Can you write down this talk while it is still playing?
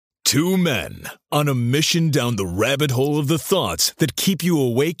Two men on a mission down the rabbit hole of the thoughts that keep you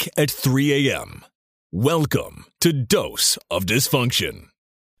awake at 3 a.m. Welcome to Dose of Dysfunction.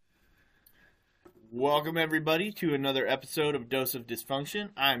 Welcome, everybody, to another episode of Dose of Dysfunction.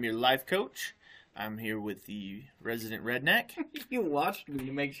 I'm your life coach. I'm here with the resident redneck. You watched me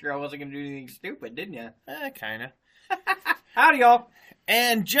to make sure I wasn't going to do anything stupid, didn't you? Kind of. Howdy, y'all.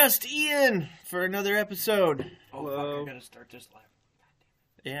 And just Ian for another episode. Oh, fuck, I got to start this live.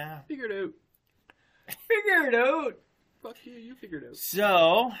 Yeah. Figure it out. Figure it out. Fuck you, you figured it out.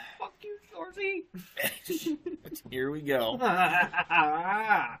 So, Fuck you, Shorzy. here we go.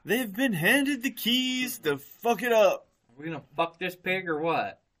 They've been handed the keys to fuck it up. Are we going to fuck this pig or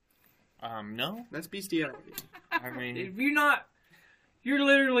what? No. That's bestiality. I mean, If you're not... You're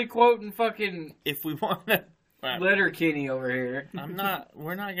literally quoting fucking if we want to... Letterkenny over here.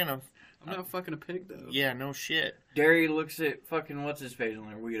 We're not gonna... I'm not fucking a pig, though. Yeah, no shit. Derry looks at fucking what's-his-face and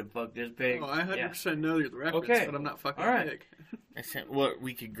like, we going to fuck this pig? Oh, I 100% know the reference, Okay. but I'm not fucking All right. a pig. I said,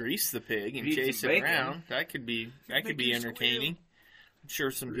 we could grease the pig and Eat chase some it bacon. around. That could be Make you entertaining. squeal. I'm sure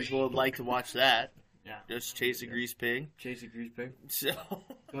some people would like to watch that. Yeah. Just chase a grease pig. Chase a grease pig. So,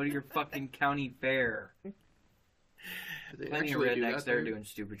 Go to your fucking county fair. Do they Plenty of actually do rednecks that there there? doing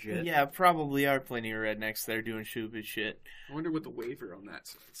stupid shit. yeah, probably are plenty of rednecks there doing stupid shit. I wonder what the waiver on that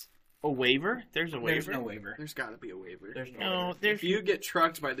says. A waiver? There's a There's waiver. no waiver. There's gotta be a waiver. There's no No, waiver. there's If you get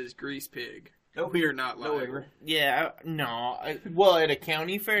trucked by this grease pig, Nope. we are not No liable. waiver. yeah, no. Well, at a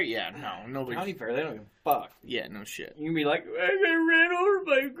county fair, yeah, no, nobody. County fair, they don't give a fuck. Yeah, no shit. You can be like, I got ran over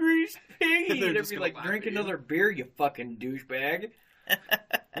by a greased piggy. They're And they'd just be gonna like, laugh drink at you. another beer, you fucking douchebag.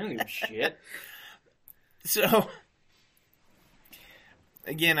 I don't give a shit. So,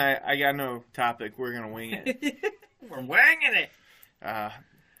 again, I got no topic. We're gonna wing it. We're wanging it. Uh,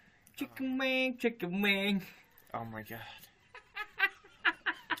 Chicken wing, chicken wing. oh my god.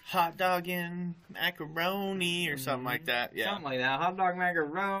 Hot dog and macaroni or something like that. Yeah. Something like that. Hot dog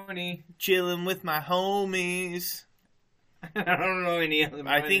macaroni. Chilling with my homies. I don't know any other.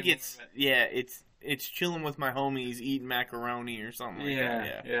 I think it's chilling with my homies eating macaroni or something like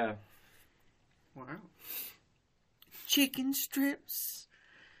that. Yeah. yeah. Wow. Chicken strips.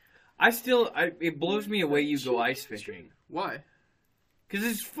 It blows me away you go ice fishing. Why? Because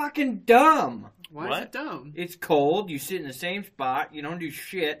it's fucking dumb. Why What? is it dumb? It's cold, you sit in the same spot, you don't do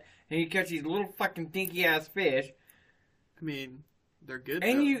shit, and you catch these little fucking dinky ass fish, I mean, they're good,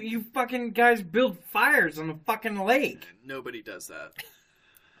 and though. you fucking guys build fires on the fucking lake. Nobody does that.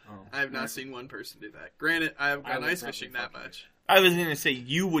 Oh. I have not seen one person do that. Granted, I haven't I gone would ice probably fishing that fucking- much. I was gonna say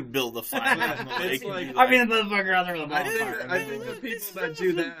you would build a fire in the It's lake. like- and be I mean, the motherfucker out there with a I think, bonfire. I think the people that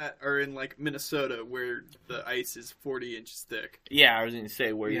do that are in, like, Minnesota, where the ice is 40 inches thick. yeah, I was gonna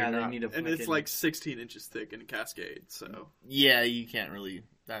say where yeah, you're they not. need a And fucking... it's, like, 16 inches thick in Cascade, so... Yeah, you can't really.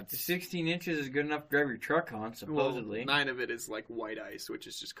 That's 16 inches is good enough to drive your truck on, supposedly. Well, 9 of it is, like, white ice, which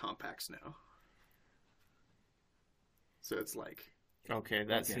is just compact snow. So it's, like... okay.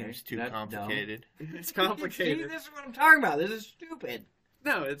 That Okay, seems too that's complicated. It's See, complicated. this is what I'm talking about. This is stupid.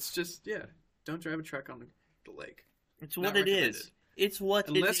 No, it's just, yeah. Don't drive a truck on the lake. It's Not what it recommended. is. It's what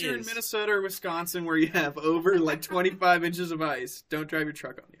Unless it you're in is. Minnesota or Wisconsin where you have over, like, 25 inches of ice, don't drive your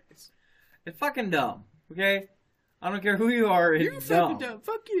truck on the ice. It's fucking dumb, okay? I don't care who you are, it's You're dumb. fucking dumb.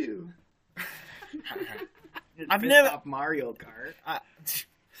 Fuck you. I've Pissed never- off Mario Kart.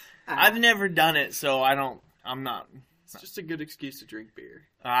 I've never done it, so I don't. I'm not. It's just a good excuse to drink beer.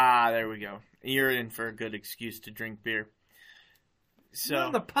 Ah, there we go. You're in for a good excuse to drink beer. We're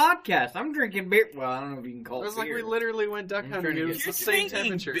on So the podcast. I'm drinking beer. Well, I don't know if you can It call was it like beer. we literally went duck I'm hunting. trying to It get was you're the same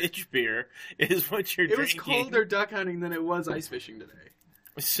drinking temperature. bitch beer is what you're It was drinking. colder duck hunting than it was ice fishing today.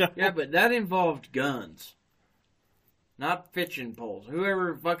 So Yeah, but that involved guns. Not fishing poles.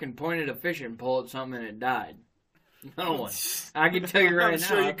 Whoever fucking pointed a fishing pole at something and it died. No one. I can tell you right I'm now,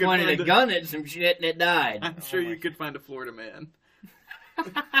 sure you I could pointed find a a- gun at some shit and it died. I'm sure my you could find a Florida man.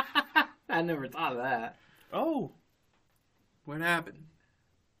 I never thought of that. oh, What happened?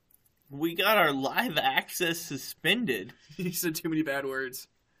 we got our live access suspended. You said too many bad words.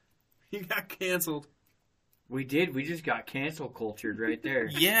 You got canceled. We did. We just got cancel cultured right there.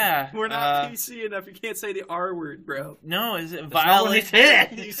 Yeah, We're not PC enough. You can't say the R word, bro. No, is it That's not what he violent?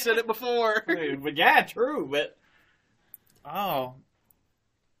 said. You said it before. But yeah, true. But Oh,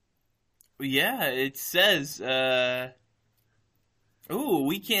 yeah. It says. Ooh,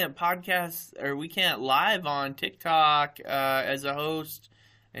 we can't podcast or we can't live on TikTok as a host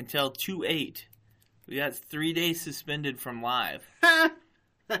until 2/8. We got 3 days suspended from live.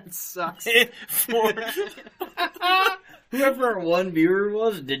 That sucks. for, whoever our one viewer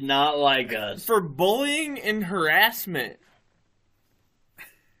was did not like us. for bullying and harassment.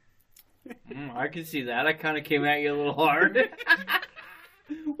 I can see that. I kind of came at you a little hard.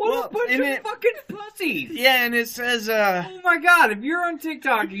 What Well, a bunch and of it- fucking pussies. Yeah, and it says, Oh my god, if you're on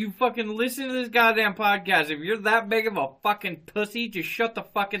TikTok, you fucking listen to this goddamn podcast. If you're that big of a fucking pussy, just shut the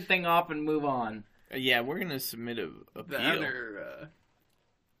fucking thing off and move on. yeah, we're gonna submit a appeal. That or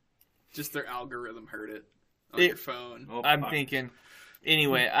just their algorithm heard it on It- your phone. Oh, I'm fuck. thinking.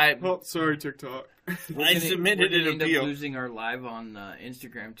 Anyway, I Oh, sorry, TikTok. I submitted we're an gonna end up appeal. losing our live on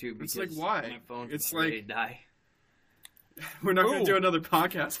Instagram too because It's like, why? my phone's It's about ready like- to die. We're not going Ooh. to do another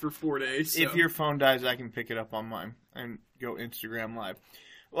podcast for 4 days. So. If your phone dies, I can pick it up on mine and go Instagram live.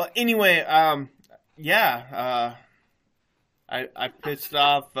 Well, anyway, I pissed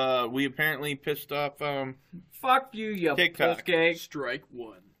off. We apparently pissed off. Fuck you, you TikTok. pusscake. Strike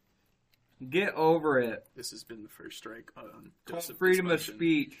one. Get over it. This has been the first strike on Called Dose of freedom of Dysfunction.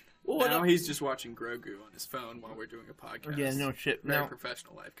 speech. Well, Now he's just watching Grogu on his phone while we're doing a podcast. yeah, no shit. Very No,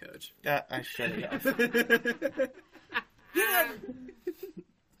 professional life coach. I shut it off.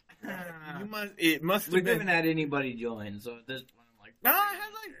 You must. It must We have been. haven't had anybody join, so at this point I'm like, No, I had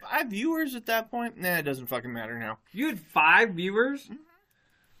like 5 viewers at that point. Nah, it doesn't fucking matter now. you had 5 viewers?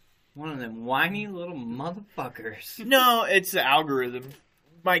 One of them whiny little motherfuckers. No, it's the algorithm.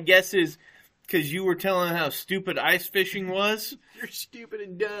 My guess is because you were telling how stupid ice fishing was. You're stupid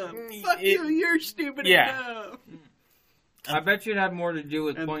and dumb. Mm, Fuck it- you, you're stupid Yeah. and dumb. I bet you it had more to do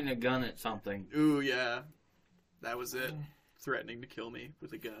with And- pointing a gun at something. Ooh, yeah. That was it. Threatening to kill me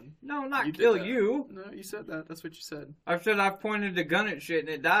with a gun. No, not You did kill that. you. No, you said that. That's what you said. I said I pointed a gun at shit and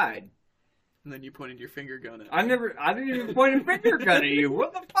it died. And then you pointed your finger gun at I me. didn't even point a finger gun at you.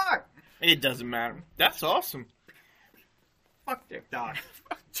 What the fuck? It doesn't matter. That's awesome. Fuck TikTok.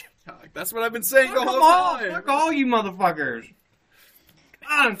 TikTok. That's what I've been saying the Fuck whole them all. time. Fuck all you motherfuckers.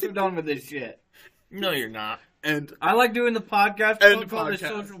 God, I'm so done with this shit. No, you're not. And I like doing the podcast. End Fuck all this podcast.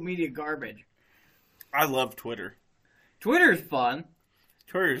 social media garbage. I love Twitter. Twitter's fun.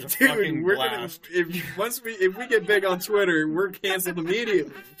 Twitter's a dude, fucking we're blast. gonna if we get big on Twitter, we're canceled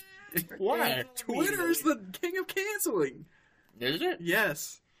immediately. Why? Twitter is the king of canceling. Is it?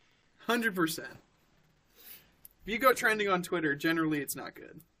 Yes, 100%. If you go trending on Twitter, generally it's not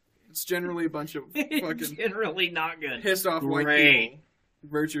good. It's generally a bunch of fucking Generally not good. pissed off white Great. people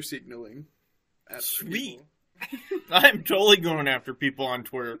virtue signaling. at other Sweet. people. I'm totally going after people on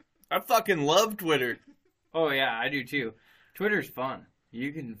Twitter. I fucking love Twitter. Oh yeah, I do too. Twitter's fun.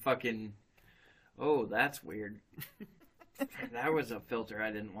 You can fucking. Oh, that's weird. That was a filter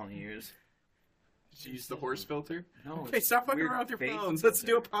I didn't want to use. Did you use the horse filter? No. Okay, it's stop fucking weird around with your face phones. Let's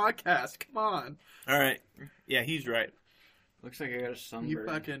do a filter. podcast. Come on, All right. Yeah, he's right. Looks like I got a sunburn. you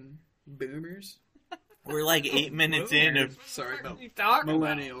fucking boomers. We're like 8 minutes in of Sorry, What are you talking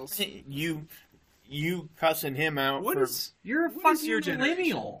about? millennials. you cussing him out. What for, is? You're a What is fucking your generation?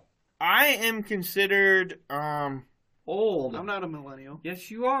 millennial. I am considered Old. I'm not a millennial.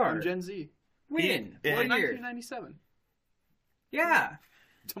 Yes, you are. I'm Gen Z. When? Yeah. What Born year? 1997. Yeah.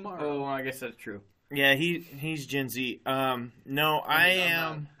 Tomorrow. Oh, I guess that's true. yeah, he's Gen Z. No, I I'm not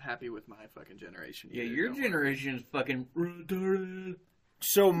am. happy with my fucking generation. Yeah, either, your don't worry. generation is fucking retarded.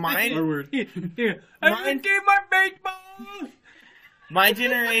 So mine Forward. Yeah. I Mine- didn't do my baseball. my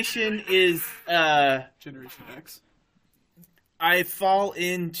generation is Generation X. I fall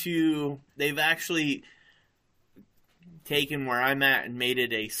into they've actually taken where I'm at and made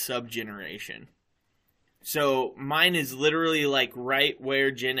it a sub-generation. So mine is literally like right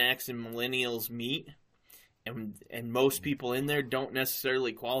where Gen X and millennials meet. And most people in there don't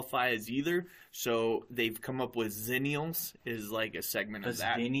necessarily qualify as either. So they've come up with Zennials is like a segment A of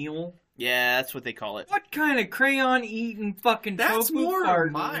that. zennial? Yeah, that's what they call it. What kind of crayon eating fucking That's tofu more fart?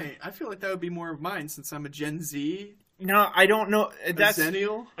 of mine. I feel like that would be more of mine since I'm a Gen Z. No, I don't know. A That's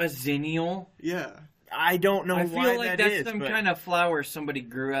Zennial. A zennial? Yeah. I don't know I why feel like that that's is, some but- kind of flower somebody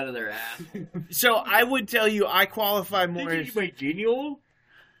grew out of their ass. So I would tell you I qualify more as genial?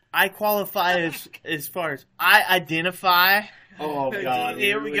 I qualify as far as I identify. Oh god,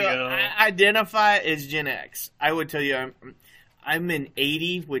 Here we go. I identify as Gen X. I would tell you I'm in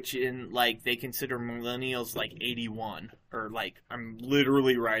 80, which in like they consider millennials like 81 or like I'm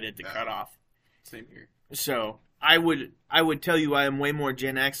literally right at the cutoff. Same here. So I would tell you I am way more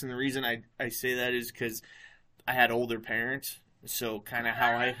Gen X, and the reason I say that is because I had older parents. So kind of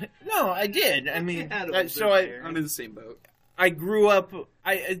how I did. I mean, Had older so I parents. I'm in the same boat. I grew up.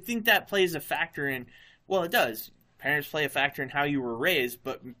 I think that plays a factor in. Well, it does. Parents play a factor in how you were raised,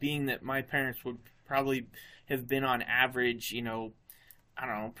 but being that my parents would probably have been on average, I don't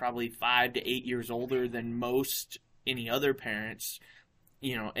know, probably 5 to 8 years older than most any other parents,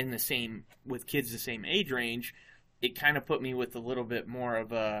 in the same with kids the same age range. It kind of put me with a little bit more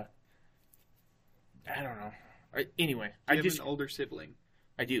of a I don't know. Anyway, I have an older sibling.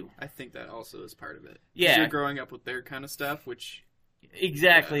 I do. I think that also is part of it. Yeah. You're growing up with their kind of stuff, which...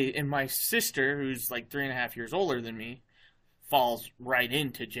 Exactly. Yeah. And my sister, who's like 3.5 years older than me, falls right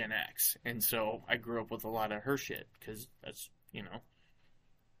into Gen X. And so I grew up with a lot of her shit, because that's, you know.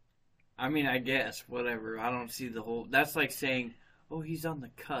 I mean, I guess, whatever. I don't see the whole... That's like saying, oh, he's on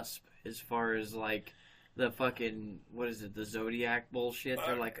the cusp, as far as, like... The fucking, what is it, the Zodiac bullshit?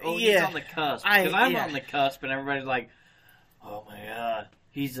 They're like, oh, he's on the cusp. Because I'm on the cusp, and everybody's like, oh my god,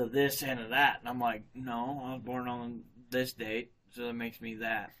 he's a this and a that. And I'm like, no, I was born on this date, so that makes me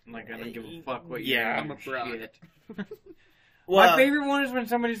that. Like, I don't give a fuck what you're I'm a shit. My favorite one is when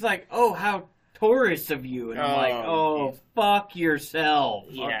somebody's like, oh, how Taurus of you. And I'm like, oh, fuck yourself,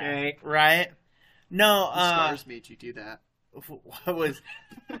 okay? Right? No, the stars made you do that. What was...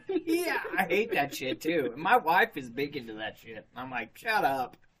 Yeah, I hate that shit too. My wife is big into that shit. I'm like, shut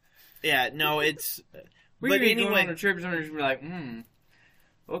up. Yeah, no, it's... We could be going on a trip and just be like,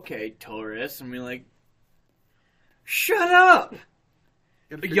 okay, Taurus. And be like, shut up.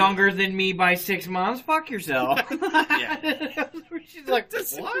 Younger than me by 6 months? Fuck yourself. Yeah. She's like,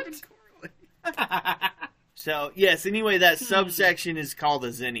 what? So, yes, anyway, that subsection is called a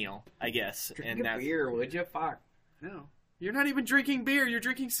Zennial, I guess. Drink a beer, would you? Fuck. No. You're not even drinking beer. You're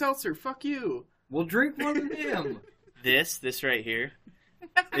drinking seltzer. Fuck you. We'll drink one of them. This right here,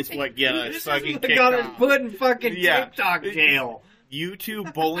 is what get us fucking kicked got us off. put in fucking TikTok jail. You two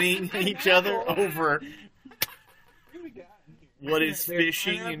bullying each other over what is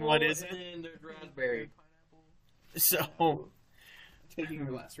fishing and what isn't. And there's raspberry. So, taking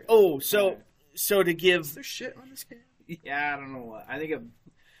your last round. Oh, so to give... Is there shit on this can? Yeah, I don't know what. I think a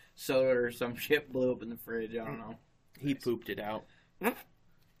soda or some shit blew up in the fridge. I don't know. He pooped it out.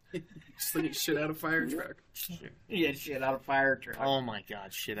 Slinging shit out of fire truck. Yeah, shit out of fire truck. Oh my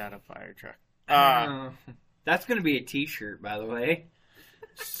god, shit out of fire truck. That's going to be a t-shirt, by the way.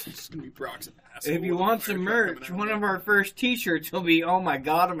 It's going to be Brock's an asshole. If you want some merch, one of our first t-shirts will be, oh my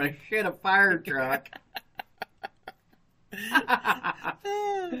god, I'm going to shit a fire truck.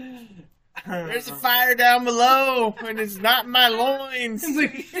 There's a fire down below, and it's not in my loins.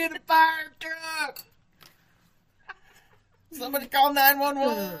 We shit a fire truck. Somebody call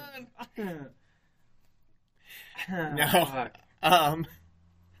 911. No.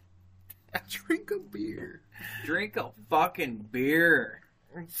 Drink a beer. Drink a fucking beer.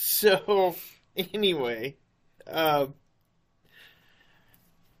 So, anyway.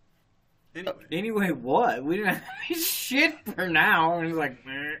 Anyway, what? We didn't have any shit for now. And he's like,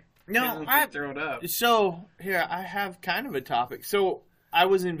 no, I throw it up. So, here, I have kind of a topic. So, I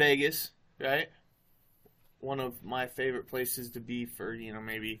was in Vegas, right? One of my favorite places to be for,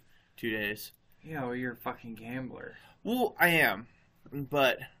 maybe 2 days. Yeah, well, you're a fucking gambler. Well, I am,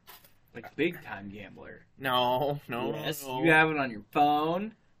 but... Like, big-time gambler. No. Yes, you have it on your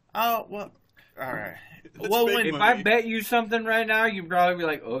phone. Oh, well, alright. Well, if I bet you something right now, you'd probably be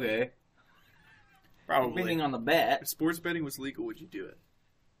like, okay. Probably. Depending on the bet. If sports betting was legal, would you do it?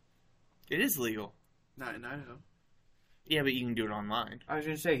 It is legal. Not in Idaho. Yeah, but you can do it online. I was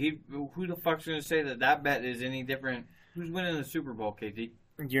going to say, who the fuck's going to say that bet is any different? Who's winning the Super Bowl, KT?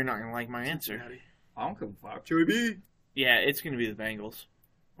 You're not going to like my answer. Cincinnati. I don't give a fuck. Joey B. Yeah, it's going to be the Bengals.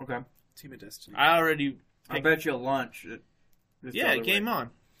 Okay. Team of Destiny. I bet you a lunch. Yeah, game on.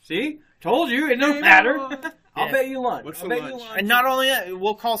 See? Told you, it don't matter. I'll bet you lunch. What's I'll the bet lunch? you lunch. And not only that,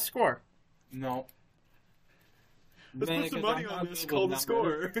 we'll call score. No. Let's put some money on this. Call the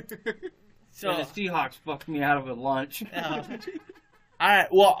score. So the Seahawks fucked me out of a lunch. All right,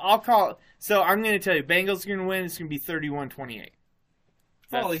 well, I'll call. So I'm going to tell you, Bengals are going to win. It's going to be 31-28.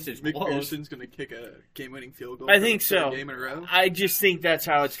 Well, at least it's close. McPherson's going to kick a game-winning field goal. I think so. Game in a row. I just think that's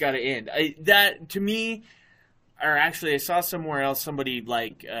how it's got to end. That to me, or actually, I saw somewhere else somebody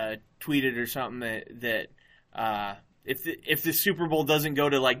tweeted or something that if the Super Bowl doesn't go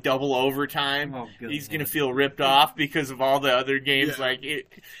to double overtime, he's going to feel ripped off because of all the other games. Yeah.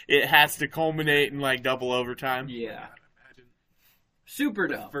 It has to culminate in double overtime. Yeah. Imagine Super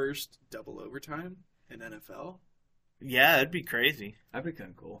the dumb. first double overtime in NFL. Yeah, it'd be crazy. That'd be kind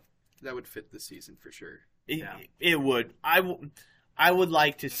of cool. That would fit the season for sure. It would. I would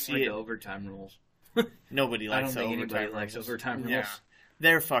like to see like it. The overtime rules. Nobody I likes don't think overtime anybody likes rules. overtime rules. Yeah.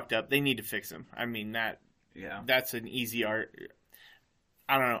 They're fucked up. They need to fix them. I mean, Yeah. that's an easy art.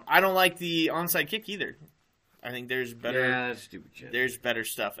 I don't know. I don't like the onside kick either. I think there's better. Yeah, that's stupid shit. There's better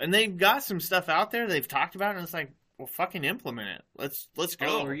stuff, and they've got some stuff out there they've talked about, and it's like, well, fucking implement it. Let's go.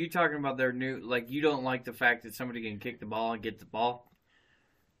 Oh, are you talking about their new? You don't like the fact that somebody can kick the ball and get the ball?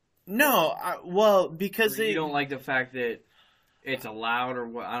 No, well, because You don't like the fact that it's allowed, or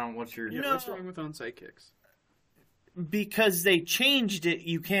what? I don't know what's your... Yeah, what's wrong with onside kicks? Because they changed it,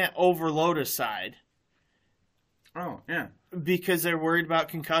 you can't overload a side. Oh, yeah. Because they're worried about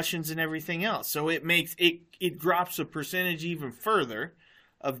concussions and everything else. So it makes it drops the percentage even further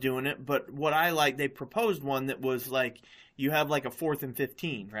of doing it. But what I like, they proposed one that was like, you have like a 4th and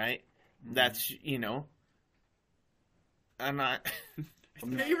 15, right? Mm-hmm. That's, I'm not...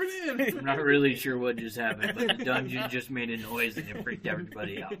 I'm not really sure what just happened, but the dungeon just made a noise and it freaked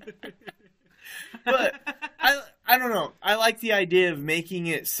everybody out. But I don't know. I like the idea of making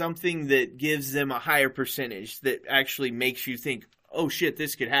it something that gives them a higher percentage that actually makes you think, oh shit,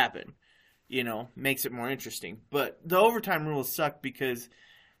 this could happen. Makes it more interesting. But the overtime rules suck because,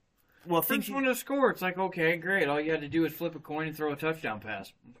 well, first one to score, it's like, okay, great. All you had to do is flip a coin and throw a touchdown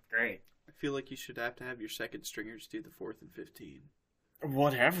pass. Great. I feel like you should have to have your second stringers do the 4th and 15.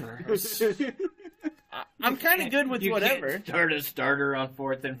 Whatever. I'm kind of good with whatever. Can't start a starter on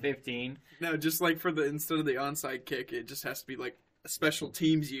 4th and 15. No, just like instead of the onside kick, it just has to be like a special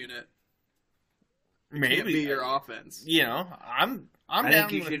teams unit. Maybe can't be your offense. I'm I down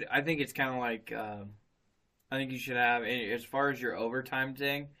think you with... should. I think it's kind of like. I think you should have, as far as your overtime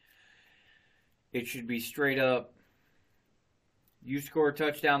thing, it should be straight up. You score a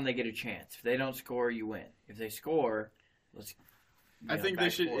touchdown, they get a chance. If they don't score, you win. If they score, let's. I think they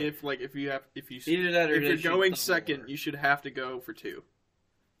should. Forward. If you're going second, you should have to go for 2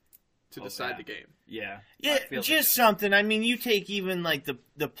 to decide the game. Yeah, just something. I mean, you take even like the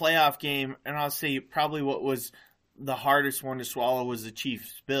playoff game, and I'll say probably what was the hardest one to swallow was the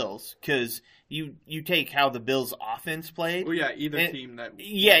Chiefs Bills, because you take how the Bills offense played. Well, yeah,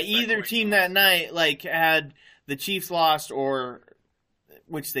 either team that night like had the Chiefs lost or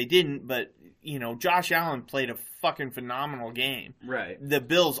which they didn't, but. Josh Allen played a fucking phenomenal game. Right. The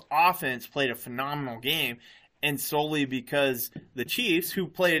Bills' offense played a phenomenal game, and solely because the Chiefs, who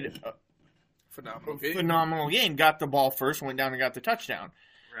played a phenomenal game, got the ball first, went down and got the touchdown.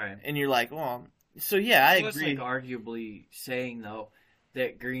 Right. And you're like, well, so yeah, I agree. It's like arguably saying, though,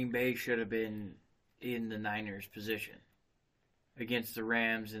 that Green Bay should have been in the Niners' position against the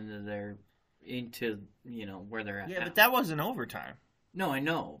Rams where they're at. Yeah, now. But that wasn't overtime. No, I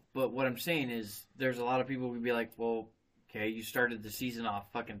know, but what I'm saying is there's a lot of people who would be like, well, okay, you started the season off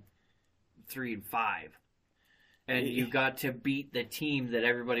fucking 3-5, and you got to beat the team that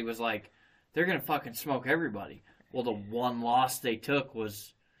everybody was like, they're going to fucking smoke everybody. Well, the one loss they took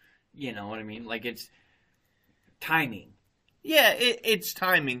was, you know what I mean? Like, it's timing. Yeah, it's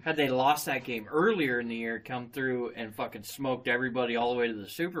timing. Had they lost that game earlier in the year, come through and fucking smoked everybody all the way to the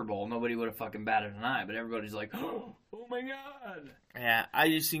Super Bowl, nobody would have fucking batted an eye. But everybody's like, oh my God. Yeah, I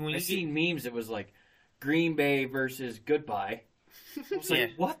just think when I seen memes that was like, Green Bay versus goodbye. I was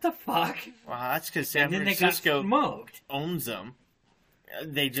like, what the fuck? Well, that's because San Francisco smoked. owns them.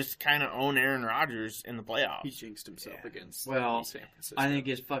 They just kind of own Aaron Rodgers in the playoffs. He jinxed himself against San Francisco. I think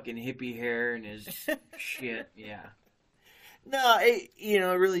his fucking hippie hair and his shit, yeah. No, it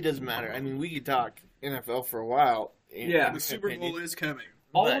really doesn't matter. I mean, we could talk NFL for a while. Yeah. The Super Bowl is coming.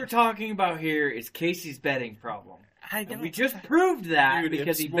 All we're talking about here is Casey's betting problem. And we just proved that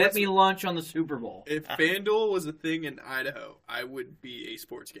because he bet me lunch on the Super Bowl. If FanDuel was a thing in Idaho, I would be a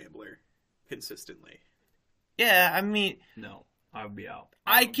sports gambler consistently. Yeah, I mean... No, I would be out.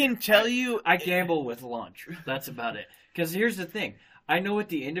 I can tell you... I gamble with lunch. That's about it. Because here's the thing. I know at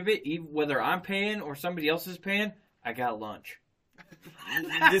the end of it, whether I'm paying or somebody else is paying, I got lunch.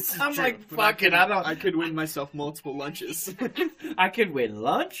 This is I'm true. like, fuck it, I could win myself multiple lunches. I could win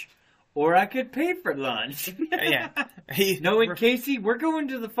lunch, or I could pay for lunch. Yeah. Knowing Casey, we're going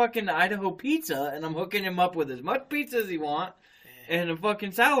to the fucking Idaho Pizza, and I'm hooking him up with as much pizza as he wants, and a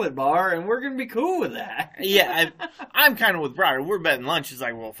fucking salad bar, and we're going to be cool with that. Yeah, I'm kind of with Brian. We're betting lunch. It's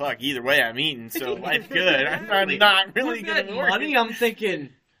like, well, fuck, either way I'm eating, so life's good. I'm not really going to work. Money, I'm thinking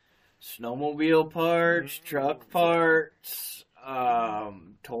snowmobile parts, truck parts,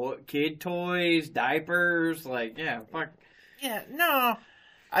 kid toys, diapers, like, yeah, fuck. Yeah, no.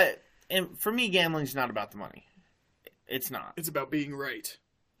 And for me, gambling's not about the money. It's not. It's about being right.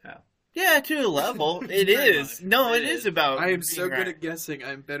 Yeah, to a level, it is. No, it is about. I am so good at guessing.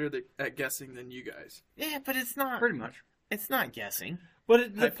 I'm better at guessing than you guys. Yeah, but it's not. Pretty much. It's not guessing.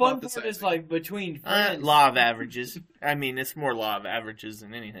 But the fun part is, like, between friends. Law of averages. I mean, it's more law of averages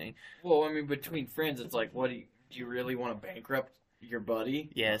than anything. Well, I mean, between friends, it's like, what do you really want to bankrupt your buddy?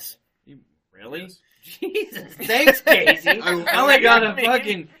 Yes. Really? Yes. Jesus. Thanks, Casey. I only got to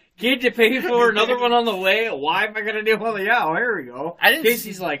fucking Get to pay for another one on the way. Why am I gonna do all the? Yeah, here we go. I didn't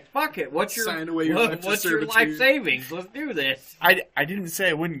Casey's like, fuck it. What's your Sign away your life to what's your servitude. life savings? Let's do this. I didn't say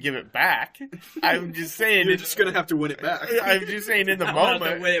I wouldn't give it back. I'm just saying You're just gonna have to win it back. I'm just saying in the I want to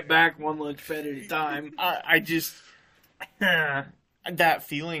moment. win it back one lunch fed at a time. I just that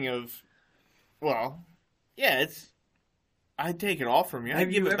feeling of, well, yeah, it's. I'd take it all from you.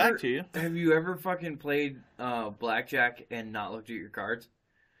 I'd give it back to you. Have you ever fucking played blackjack and not looked at your cards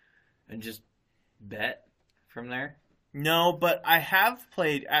and just bet from there? No, but I have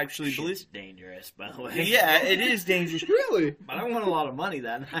played actually. Shit's dangerous, by the way. Yeah, it is dangerous. Really? But I won a lot of money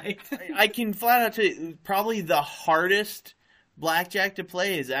that night. I can flat out tell you, probably the hardest blackjack to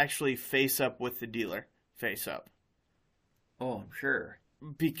play is actually face up with the dealer. Face up. Oh, I'm sure.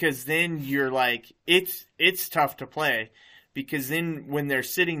 Because then you're like, it's tough to play. Because then when they're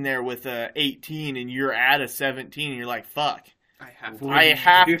sitting there with a 18 and you're at a 17, you're like, fuck. I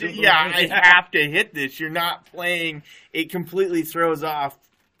have to hit this. You're not playing. It completely throws off,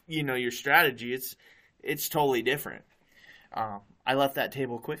 your strategy. It's totally different. I left that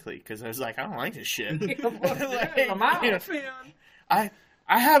table quickly because I was like, I don't like this shit. I'm out. I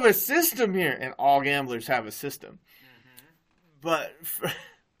have a system here, and all gamblers have a system. But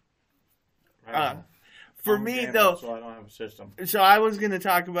for me, though, so I don't have a system. So I was going to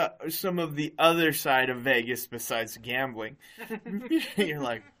talk about some of the other side of Vegas besides gambling. You're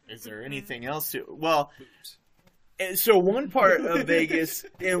like, is there anything else to? Well, so one part of Vegas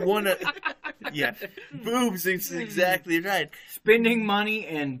and boobs is exactly right. Spending money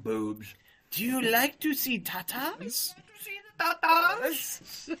and boobs. Do you like to see tatas?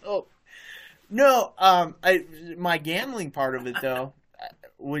 So, no, my gambling part of it though,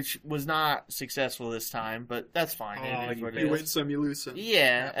 which was not successful this time, but that's fine. It is what it You is. win some, you lose some.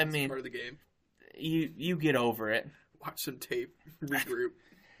 Yeah, I It's mean, part of the game. you get over it. Watch some tape, regroup.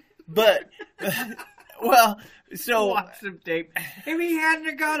 But, well, so Watch some tape. If he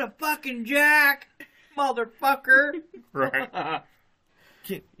hadn't got a fucking jack, motherfucker. right,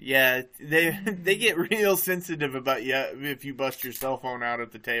 yeah, they get real sensitive about you if you bust your cell phone out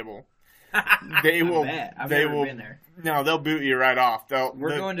at the table. They will. I've they never will. been there. No, they'll boot you right off.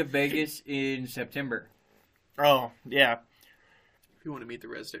 We're going to Vegas in September. Oh yeah. If you want to meet the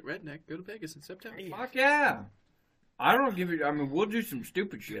resident redneck, go to Vegas in September. Fuck yeah. I don't give it. I mean, we'll do some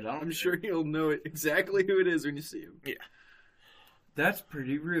stupid shit. I'm sure you'll know exactly who it is when you see him. Yeah. That's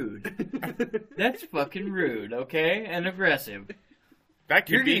pretty rude. That's fucking rude, okay? And aggressive. That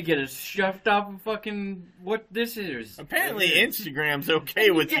could You're be. gonna get us shoved off of fucking what this is. Apparently, Instagram's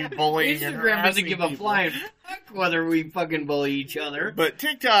okay with you bullying. and Instagram harassing doesn't give a people. flying fuck whether we fucking bully each other. But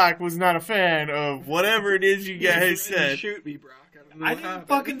TikTok was not a fan of whatever it is you guys said. Shoot me, Brock. I don't know I what didn't happened.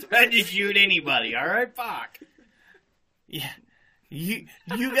 fucking threaten to shoot anybody, alright? Fuck. Yeah. You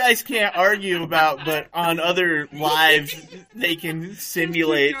guys can't argue about, but on other lives, they can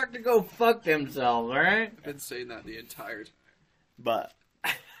simulate. TikTok to go fuck themselves, alright? I've been saying that the entire time. But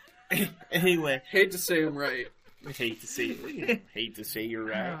anyway, Hate to say I'm right. hate to say you're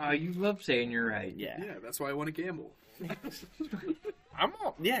right. Oh, you love saying you're right. Yeah, Yeah, that's why I want to gamble. I'm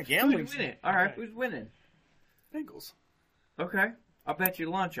all. Yeah, Who's gambling. winning? Alright, who's winning? Bengals. Okay. I'll bet you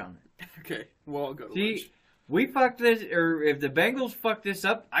lunch on it. Okay, well, I'll go to See, lunch. we fucked this, or if the Bengals fuck this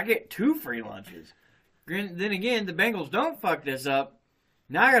up, I get 2 free lunches. Then again, the Bengals don't fuck this up.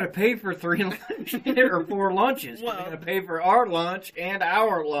 Now I gotta pay for 3 lunches or 4 lunches. Well- I gotta pay for our lunch and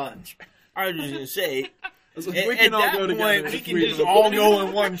our lunch. I was just gonna say, I was like, at, we can at all that go point, together. we if can we just vote. all go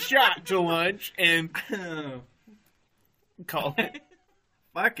in one shot to lunch and call it.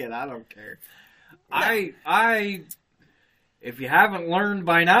 Fuck it, I don't care. I, if you haven't learned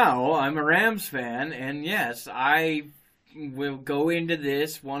by now, I'm a Rams fan, and yes, I will go into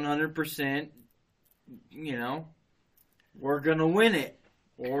this 100%, we're gonna win it.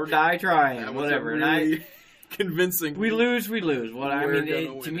 Or die trying, That was whatever. a And really convincing. we lose, we lose. What I We're mean,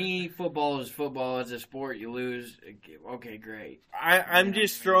 gonna to win me, football is football. It's a sport. You lose. Okay, great. I'm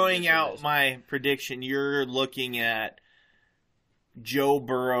just throwing Yes, it out is. my prediction. You're looking at Joe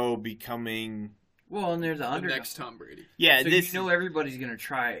Burrow becoming. Well, and there's the the underdog. next Tom Brady. Yeah, So this. everybody's gonna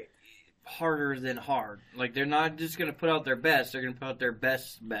try harder than hard. Like they're not just gonna put out their best. They're gonna put out their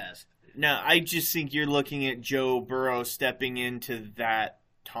best. No, I just think you're looking at Joe Burrow stepping into that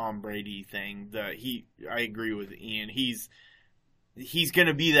Tom Brady thing. I agree with Ian. He's going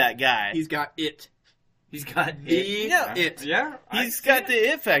to be that guy. He's got it. He's got Yeah. it. Yeah, He's got the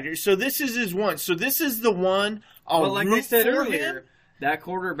it factor. So this is his one. So this is the one I'll But like root I said for earlier, him. that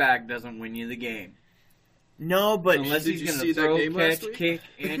quarterback doesn't win you the game. No, but Unless Did he's you going see to that throw, game last catch, week? kick,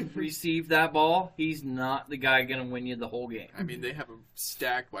 and receive that ball, he's not the guy going to win you the whole game. I mean, they have a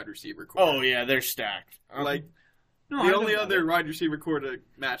stacked wide receiver core. oh yeah, they're stacked. Like, No, the I only know other that. wide receiver core to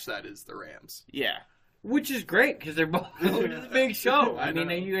match that is the Rams. Yeah. Which is great because they're both going to the big show. I I mean,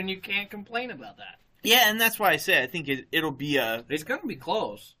 know. you can't complain about that. Yeah, and that's why I say I think it'll be a It's going to be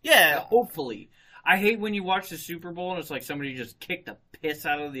close. yeah. Hopefully. I hate when you watch the Super Bowl and it's like somebody just kicked the piss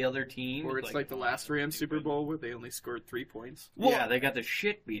out of the other team. Or it's like the last Rams Super Bowl where they only scored 3 points. Well, yeah, they got the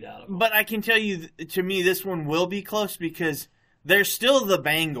shit beat out of them. But I can tell you, to me, this one will be close because they're still the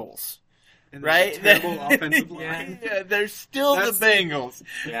Bengals, And right? they have a terrible offensive Yeah. line. Yeah, they're still That's the Bengals.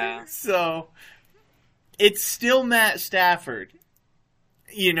 Yeah. So it's still Matt Stafford,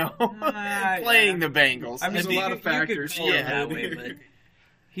 playing the Bengals. I mean, There's a lot of factors. You could call it Yeah. that way, but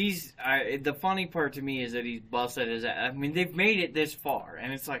the funny part to me is that he's busted his ass. I mean, they've made it this far,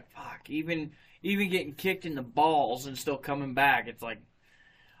 and it's like, fuck, even getting kicked in the balls and still coming back, it's like,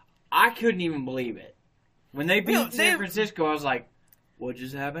 I couldn't even believe it. When they beat San Francisco, I was like, what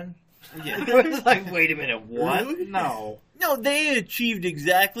just happened? Yeah. I was like, wait a minute, what? Really? No. No, they achieved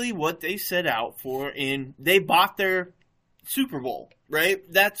exactly what they set out for, and they bought their Super Bowl, right?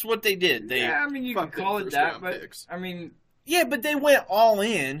 That's what they did. Yeah, I mean, you can fucked their call it first that, round but, picks. I mean, Yeah, but they went all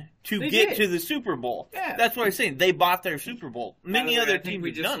in to They get did. to the Super Bowl. Yeah. That's what I'm saying. They bought their Super Bowl. Many by the way, other I think teams we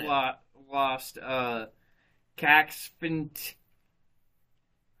have just done it. lost Caxpint.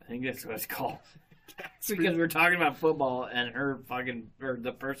 I think that's what it's called. Because we're talking about football, and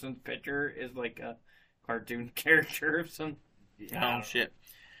the person's picture is like a cartoon character of some. Oh, shit.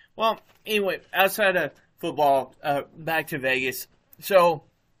 Well, anyway, outside of football, back to Vegas. So,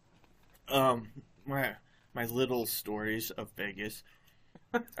 my little stories of Vegas.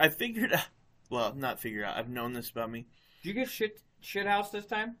 I figured out, well, not figured out, I've known this about me. Did you get shit house this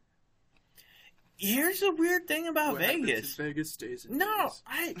time? Here's a weird thing about What happens Vegas. in Vegas stays in No,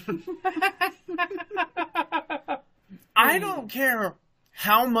 Vegas. I don't care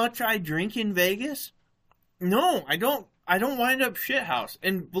how much I drink in Vegas. No, I don't wind up shithouse.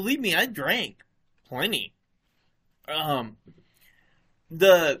 And believe me, I drank plenty.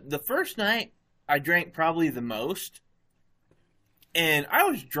 The first night I drank probably the most, and I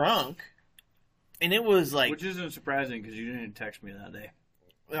was drunk, and it was like Which isn't surprising because you didn't text me that day.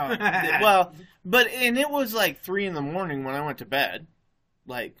 and it was like 3 a.m. when I went to bed.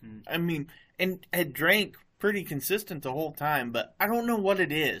 Like, I mean, and had drank pretty consistent the whole time, but I don't know what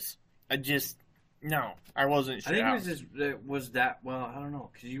it is. I wasn't sure. I think it was that. Well, I don't know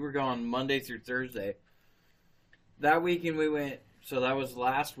because you were gone Monday through Thursday. That weekend we went. So that was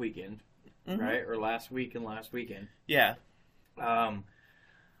last weekend, right? Or last week and last weekend. Yeah.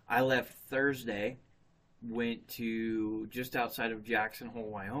 I left Thursday, went to just outside of Jackson Hole,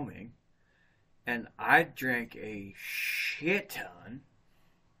 Wyoming, and I drank a shit ton.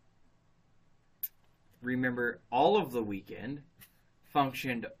 Remember all of the weekend,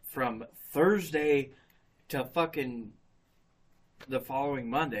 functioned from Thursday to fucking the following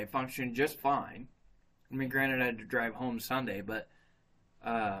Monday, functioned just fine. I mean, granted, I had to drive home Sunday, but,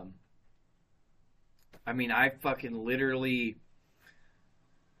 I mean, I fucking literally,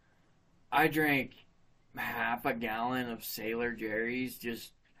 I drank half a gallon of Sailor Jerry's,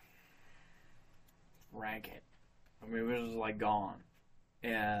 just drank it. I mean, it was like gone.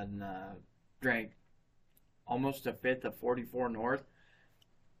 And, drank almost a fifth of 44 North.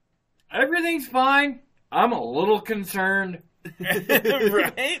 Everything's fine. I'm a little concerned.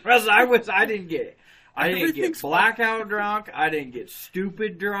 Right? Because I didn't get it. I didn't get Everything's blackout drunk. I didn't get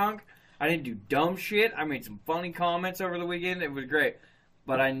stupid drunk. I didn't do dumb shit. I made some funny comments over the weekend. It was great.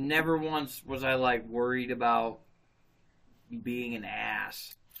 But I never once was I like worried about being an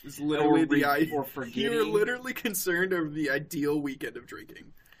ass. It's literally or forgetting. You were literally concerned over the ideal weekend of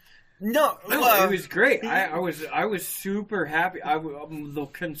drinking. No, No, it was great. I was super happy. The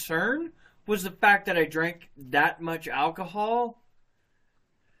concern was the fact that I drank that much alcohol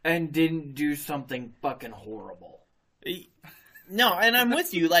and didn't do something fucking horrible. No, and I'm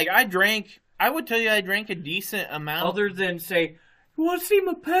with you. Like, I would tell you I drank a decent amount. Other than say, you want to see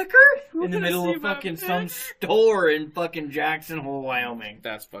my pecker? In the middle of fucking some store in fucking Jackson Hole, Wyoming.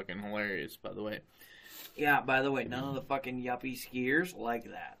 That's fucking hilarious, by the way. Yeah, by the way, none of the fucking yuppie skiers like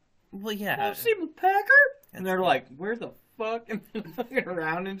that. Well, yeah. Want to see my pecker? And they're like, where the fuck? And they're fucking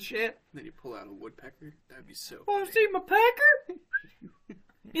around and shit. Then you pull out a woodpecker. That'd be so Want to funny. see my pecker?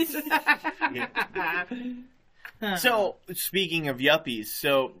 So, speaking of yuppies,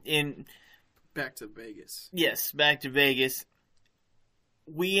 Back to Vegas. yes, back to Vegas.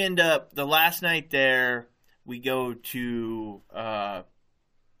 We end up, the last night there, we go to,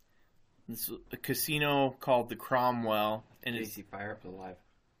 It's a casino called the Cromwell, and JC, fire up the live.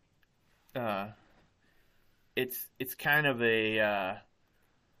 It's kind of a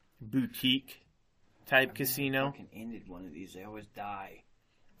boutique type casino. Fucking ended one of these. They always die.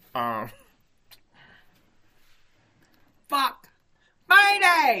 Fuck!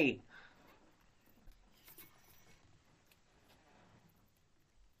 Mayday!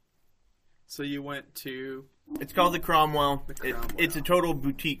 So you went to... It's called the Cromwell. The Cromwell. It's a total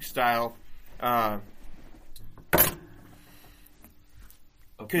boutique style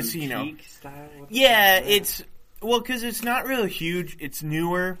casino. Boutique style? Yeah, it's because it's not really huge. It's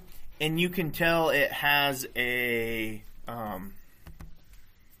newer, and you can tell it has a.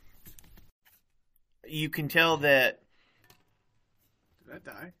 You can tell that. Did that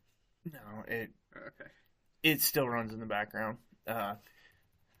die? No, it Okay. it still runs in the background.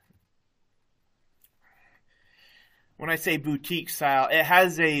 When I say boutique style, it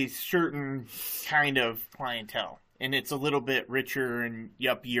has a certain kind of clientele, and it's a little bit richer and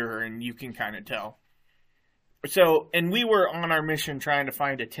yuppier, and you can kind of tell. So, and we were on our mission trying to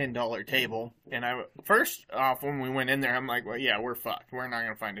find a $10 table, and first off, when we went in there, I'm like, well, yeah, we're fucked. We're not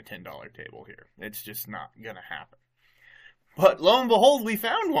going to find a $10 table here. It's just not going to happen. But lo and behold, we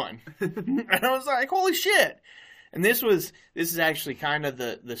found one. And I was like, holy shit. And this is actually kind of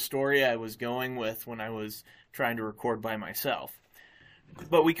the story I was going with when I was trying to record by myself.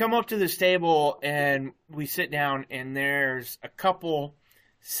 But we come up to this table and we sit down, and there's a couple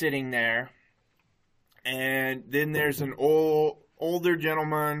sitting there, and then there's an older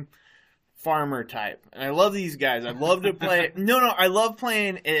gentleman, farmer type. And I love these guys. I love to play. I love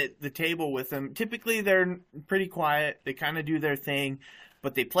playing at the table with them. Typically they're pretty quiet. They kind of do their thing,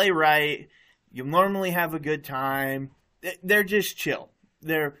 but they play right. You'll normally have a good time. They're just chill.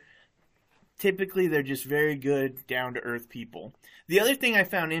 They're just very good, down-to-earth people. The other thing I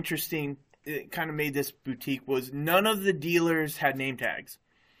found interesting, it kind of made this boutique, was none of the dealers had name tags.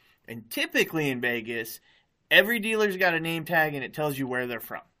 And typically in Vegas, every dealer's got a name tag and it tells you where they're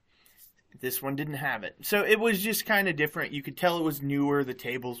from. This one didn't have it. So it was just kind of different. You could tell it was newer. The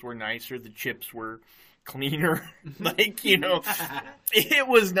tables were nicer. The chips were cleaner. It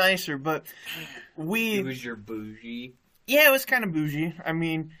was nicer. But It was your bougie. Yeah, it was kind of bougie. I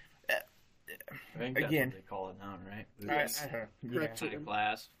mean... I think that's Again, what they call it now, right? yeah,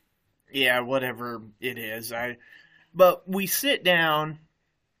 Class. yeah, whatever it is. But we sit down,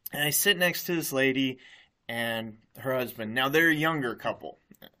 and I sit next to this lady and her husband. Now they're a younger couple,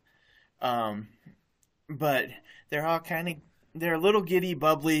 but they're all they're a little giddy,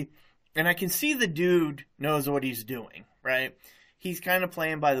 bubbly, and I can see the dude knows what he's doing. Right? He's kind of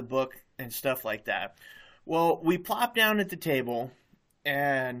playing by the book and stuff like that. Well, we plop down at the table,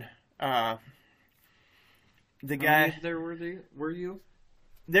 and the guy. How many were you?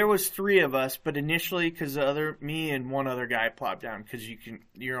 There was 3 of us, but initially, because me and one other guy plopped down, because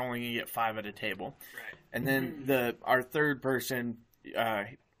you're only gonna get 5 at a table, Right. and then our third person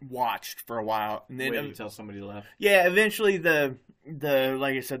watched for a while, and then Wait until somebody left. yeah, eventually the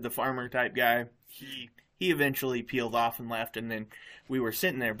like I said, the farmer type guy, he eventually peeled off and left, and then we were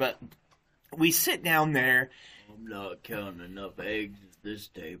sitting there, but we sit down there. I'm not counting enough eggs at this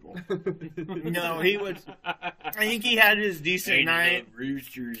table. No, he was. I think he had his decent Ain't night. enough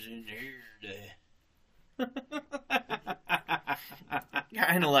roosters in here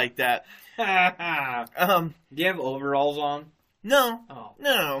Kind of like that. Do you have overalls on? No. Oh.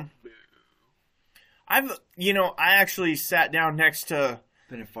 No. I actually sat down next to.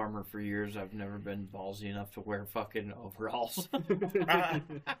 Been a farmer for years. I've never been ballsy enough to wear fucking overalls.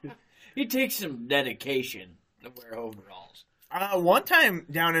 It takes some dedication to wear overalls. One time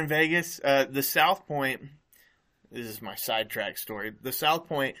down in Vegas, the South Point. This is my sidetrack story. The South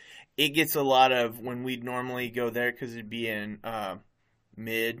Point, it gets a lot of when we'd normally go there because it'd be in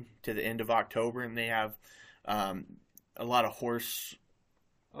mid to the end of October, and they have a lot of horse.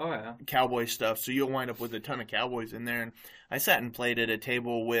 Oh yeah, cowboy stuff. So you'll wind up with a ton of cowboys in there. And I sat and played at a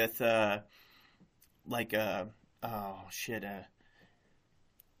table with an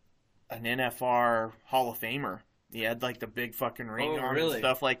NFR Hall of Famer. He had like the big fucking ring on really? and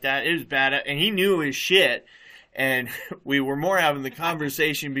stuff like that. It was bad, and he knew his shit. And we were more having the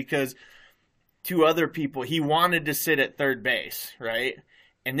conversation because 2 other people, he wanted to sit at third base, right?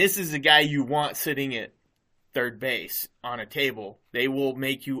 And this is the guy you want sitting at third base on a table. They will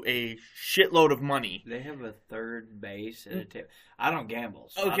make you a shitload of money. they have a third base at a table. I don't gamble.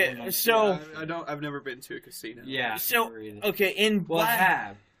 So Okay, I don't know so- I've never been to a casino. yeah. So, never either. okay, in Well, I Black...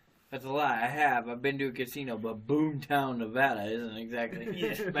 have. That's a lie. I have. I've been to a casino, but Boomtown, Nevada isn't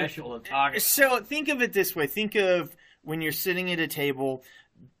exactly special to talk about. So think of it this way. Think of when you're sitting at a table,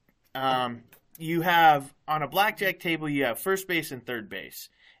 you have, on a blackjack table, you have first base and third base.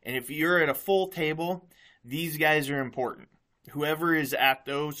 And if you're at a full table, these guys are important. Whoever is at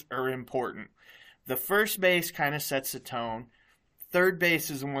those are important. The first base kind of sets the tone. Third base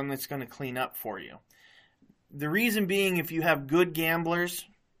is the one that's going to clean up for you. The reason being, if you have good gamblers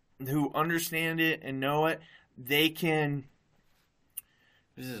who understand it and know it, they can...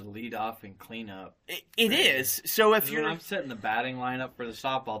 This is lead off and clean up. It is. So if when I'm setting the batting lineup for the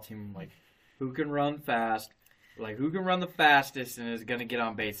softball team, I'm like, who can run fast? Like, who can run the fastest and is going to get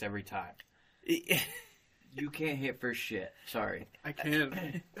on base every time? You can't hit for shit. Sorry. I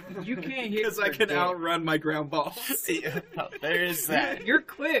can. You can't hit Because I can outrun my ground balls. There is that. You're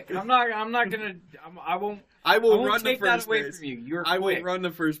quick. I'm not gonna. I won't. I will I won't run take the that first away base. from you. You're I quick. will run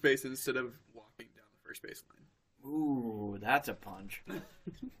the first base instead of walking down the first base line. Ooh, that's a punch.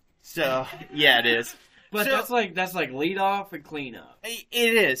 So, yeah, it is. But So- that's like lead off and clean up.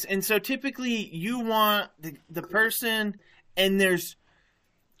 It is. And so typically you want the person, and there's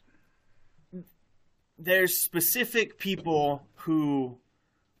specific people who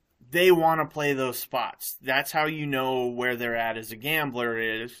they want to play those spots. That's how you know where they're at as a gambler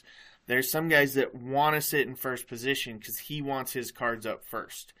is. There's some guys that want to sit in first position because he wants his cards up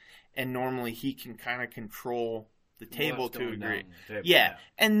first. And normally he can kind of control the table What's to a going degree. down the table, Yeah,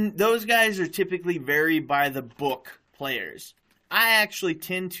 and those guys are typically very by the book players. I actually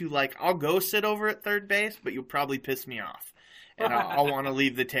tend to, like, I'll go sit over at third base, but you'll probably piss me off. And I'll want to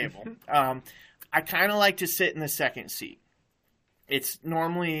leave the table. I kind of like to sit in the second seat. It's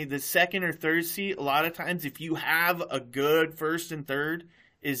normally the second or third seat. A lot of times, if you have a good first and third,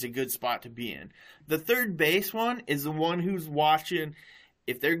 is a good spot to be in. The third base one is the one who's watching.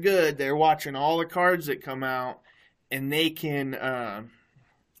 If they're good, they're watching all the cards that come out, and they can,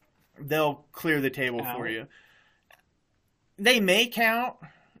 they'll clear the table for you. They may count,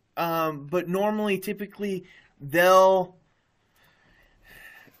 but normally, typically,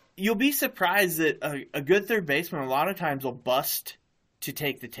 you'll be surprised that a good third baseman a lot of times will bust to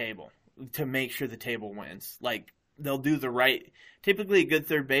take the table, to make sure the table wins. Like, they'll do typically a good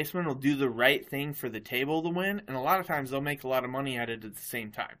third baseman will do the right thing for the table to win, and a lot of times they'll make a lot of money at it at the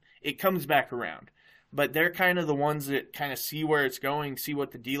same time. It comes back around. But they're kind of the ones that kind of see where it's going, see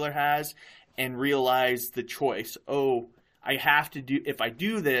what the dealer has, and realize the choice. Oh, if I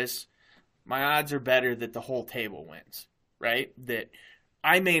do this, my odds are better that the whole table wins, right? That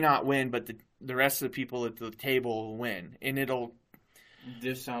I may not win, but the rest of the people at the table will win. And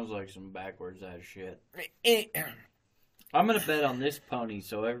This sounds like some backwards ass shit. it I'm gonna bet on this pony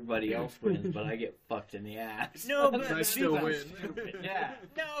so everybody else wins, but I get fucked in the ass. No, but I still win. Yeah.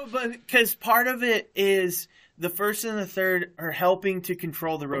 No, but because part of it is the first and the third are helping to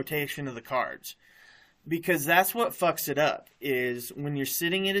control the rotation of the cards. Because that's what fucks it up, is when you're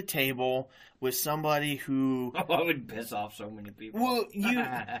sitting at a table with somebody who... Oh, I would piss off so many people. Well,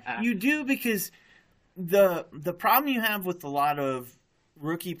 you do, because the problem you have with a lot of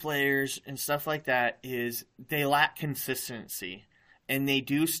rookie players and stuff like that is they lack consistency. And they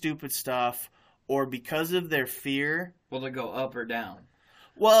do stupid stuff, or because of their fear... Well, they go up or down.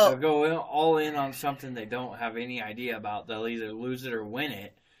 Well, They'll go all in on something they don't have any idea about. They'll either lose it or win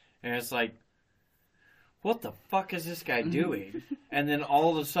it. And it's like, what the fuck is this guy doing? And then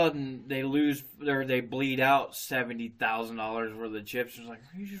all of a sudden they lose or they bleed out $70,000 worth of chips. It's like,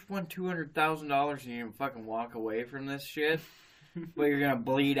 you just won $200,000 and you can fucking walk away from this shit. But you're gonna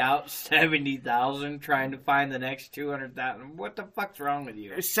bleed out $70,000 trying to find the next $200,000. What the fuck's wrong with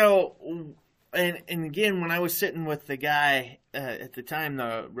you? so, and again, when I was sitting with the guy at the time,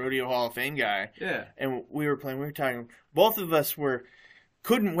 the Rodeo Hall of Fame guy, Yeah. and we were talking, both of us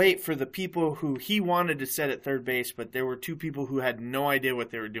couldn't wait for the people who he wanted to set at third base, but there were two people who had no idea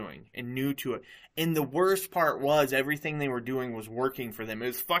what they were doing and new to it. And the worst part was everything they were doing was working for them. It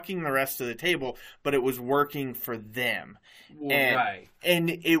was fucking the rest of the table, but it was working for them. Well, and, right. And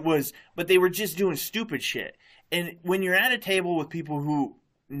it was, but they were just doing stupid shit. And when you're at a table with people who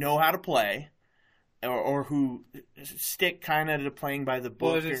know how to play, or who stick kind of to playing by the book.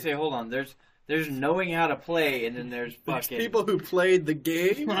 Well, I was gonna say, hold on. There's knowing how to play, and then there's There's fucking people who played the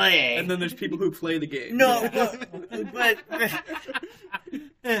game, and then there's people who play the game. No, but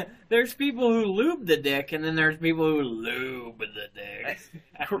there's people who lube the dick, and then there's people who lube the dick.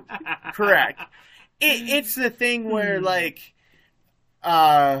 correct. It's the thing where, like,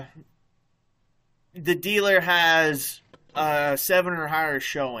 the dealer has a 7 or higher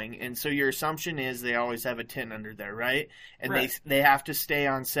showing, and so your assumption is they always have a 10 under there, right? And Right. they have to stay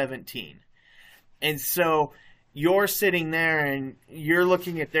on 17. And so you're sitting there and you're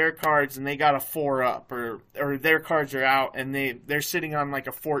looking at their cards and they got a 4-up, or their cards are out and they're sitting on like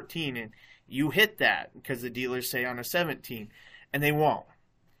a 14, and you hit that because the dealers say on a 17, and they won't.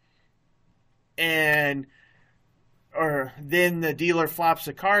 Or then the dealer flops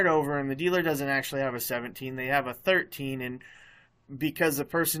a card over and the dealer doesn't actually have a 17, they have a 13, and because the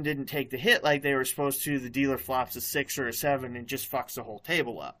person didn't take the hit like they were supposed to, the dealer flops a 6 or a 7 and just fucks the whole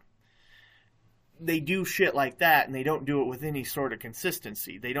table up. They do shit like that, and they don't do it with any sort of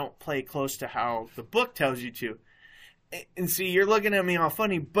consistency. They don't play close to how the book tells you to. And see, you're looking at me all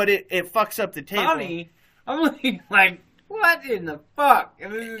funny, but it fucks up the table. Funny? I'm looking like, what in the fuck? I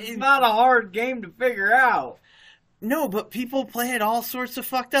mean, it's not a hard game to figure out. No, but people play it all sorts of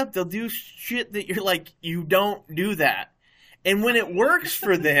fucked up. They'll do shit that you're like, you don't do that. And when it works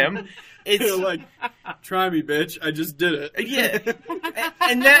for them, it's They're like, try me, bitch. I just did it. Yeah.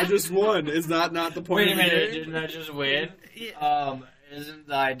 And I that just won. Is that not the point Wait a of the minute, game? didn't I just win? Isn't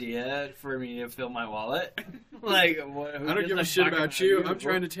the idea for me to fill my wallet? Like, what, I don't give a shit about you. I'm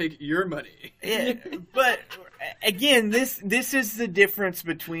trying to take your money. yeah, but again, this is the difference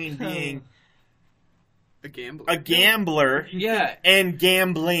between being A gambler. a gambler Yeah, and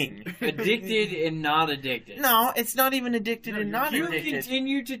gambling. addicted and not addicted. No, it's not even addicted and not You addicted.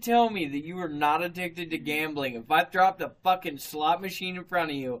 continue to tell me that you are not addicted to gambling. If I dropped a fucking slot machine in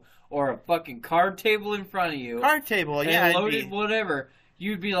front of you or a fucking card table in front of you Card table, and yeah, it'd loaded be, whatever,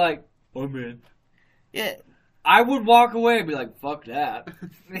 you'd be like, I'm in. yeah. I would walk away and be like, fuck that.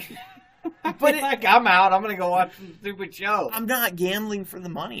 But like, I'm out. I'm going to go watch some stupid show. I'm not gambling for the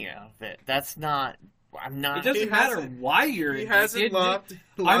money out of it. That's not. I'm It not. doesn't He matter hasn't- why you're He addicted. hasn't lost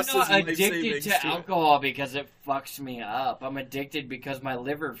I'm his not life addicted savings to alcohol because it fucks me up. I'm addicted because my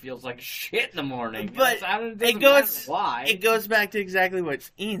liver feels like shit in the morning. But it goes- why. It goes back to exactly what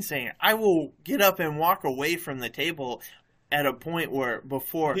Ian's saying. I will get up and walk away from the table at a point where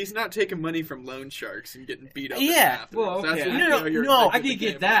before. He's not taking money from loan sharks and getting beat up. Yeah. afterwards. Well, okay. That's when No, you know you're no, addicted I to can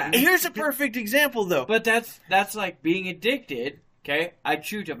get gambling. that. Here's a perfect example, though. But that's like being addicted. Okay, I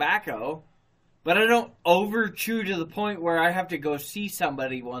chew tobacco, but I don't over chew to the point where I have to go see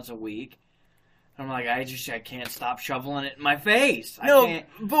somebody once a week. I'm like, I can't stop shoveling it in my face. No, I can't,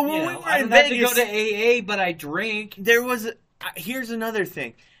 but when you we know, were I in don't have Vegas, to go to AA, but I drink. there was. Here's another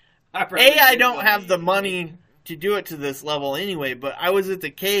thing. I probably I should don't go have to the AA. money to do it to this level anyway, but I was at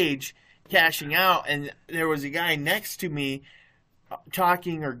the cage cashing out, and there was a guy next to me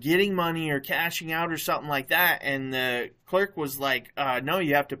talking or getting money or cashing out or something like that, and the clerk was like, no,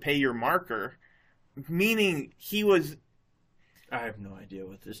 you have to pay your marker, meaning he was I have no idea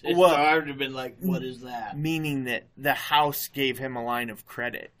what this is. Well- So I would have been like, what is that? meaning that the house gave him a line of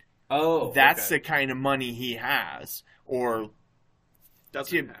credit. Oh, That's okay. the kind of money he has, or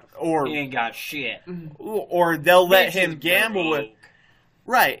Doesn't have. He ain't got shit. they'll let Bitch him is gamble with. broke.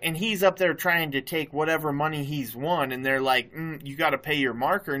 Right, and he's up there trying to take whatever money he's won, and they're like, you got to pay your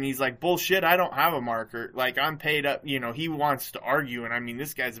marker, and he's like, bullshit, I don't have a marker. Like, I'm paid up, he wants to argue, and I mean,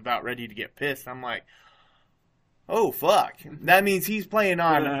 this guy's about ready to get pissed. I'm like, oh, fuck. That means he's playing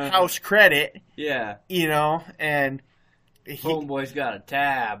on house credit, Yeah, and homeboy's got a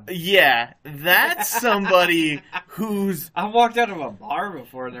tab. yeah, that's somebody who's, I walked out of a bar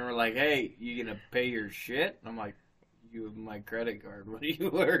before and they were like, hey, you gonna pay your shit? And I'm like, you have my credit card. What are you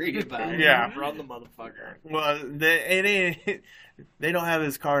worried about? Yeah. Run the motherfucker. well, they don't have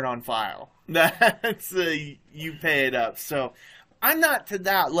his card on file. That's, you pay it up. So, I'm not to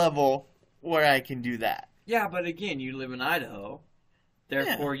that level where I can do that. Yeah, but again, you live in Idaho.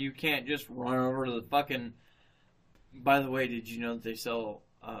 Therefore, you can't just run over to the fucking... By the way, did you know that they sell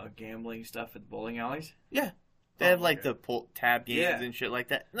gambling stuff at bowling alleys? Yeah. They have, like, okay. the tab games Yeah. and shit like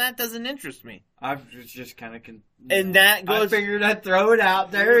that. That doesn't interest me. I was just kind of... And that I goes figured I'd throw it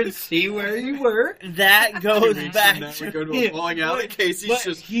out there and see where you were. that goes 2 weeks back from now, to we go to a bowling alley. Casey's But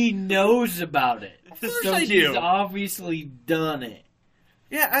just he knows about it. Of course so I he's do. obviously done it.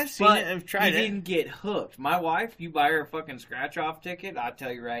 Yeah, I've seen But it. I've tried he it. didn't get hooked. My wife, you buy her a fucking scratch-off ticket, I'll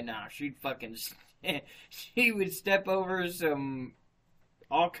tell you right now, she'd fucking... she would step over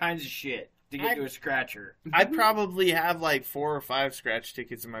all kinds of shit to get to a scratcher. I probably have like 4 or 5 scratch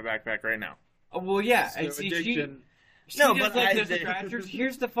tickets in my backpack right now. Oh, well, yeah. so And see, addiction. she No, does but like I- the scratchers.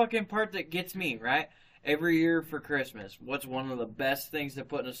 Here's the fucking part that gets me, right? Every year for Christmas, what's one of the best things to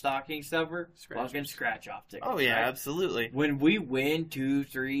put in a stocking stuffer? Scratchers. Fucking scratch-off tickets. Oh yeah, right? absolutely. When we win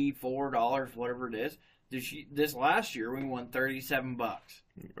 $2, $3, $4, whatever it is, this last year we won $37.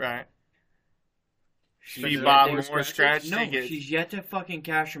 Right. She's She yet bought to- more scratch No, tickets. she's yet to fucking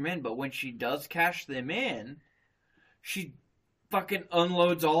cash them in. But when she does cash them in, she fucking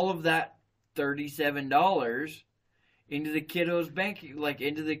unloads all of that $37 into the kiddo's bank, like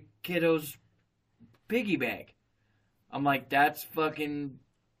into the kiddo's piggy bank. I'm like, that's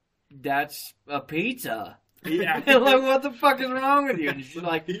a pizza. Yeah. Like, what the fuck is wrong with you? And she's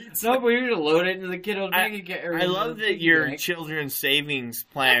like, no, but you're gonna load it into the kiddo's bank account. I love that your children's savings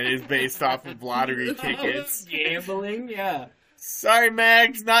plan is based off of lottery tickets. Gambling, yeah. Sorry,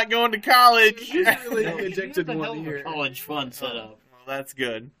 Max, not going to college. Usually No, ejected here's the one hell of a here. college fund setup. Well, that's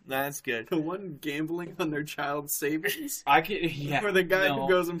good. That's good. The one gambling on their child's savings. I could, yeah. Or the guy no. who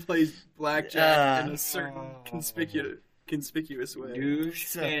goes and plays blackjack in a certain Oh. conspicuous way. Douche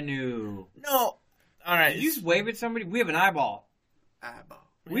So- canoe. No. All right. Did you just wave at somebody? We have an eyeball. Eyeball.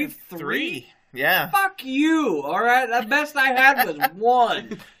 We have three. Yeah. Fuck you, alright? The best I had was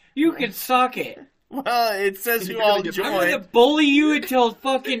one. You can suck it. Well, it says who You're all gonna get- I'm gonna joined. bully you until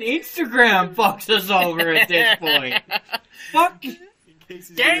fucking Instagram fucks us over at this point. Fuck you.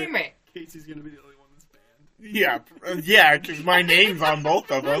 Casey's Damn gonna, it. Casey's gonna be the only one that's banned. Yeah, because my name's on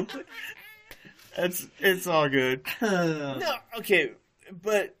both of them. It's all good. No, okay,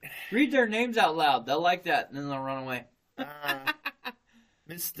 but Read their names out loud. They'll like that, and then they'll run away.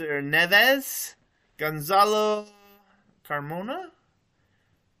 Mr. Neves, Gonzalo Carmona.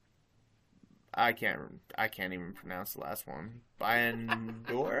 I can't even pronounce the last one.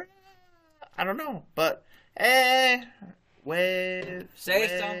 Bayandor? I don't know, but wave.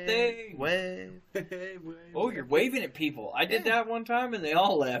 Say something. Wave. Oh, you're waving at people. I did that one time, and they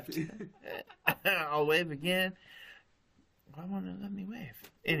all left. I'll wave again. Why won't it let me wave?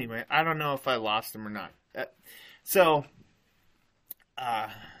 Anyway, I don't know if I lost him or not.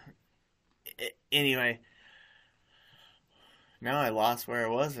 Anyway, now I lost where I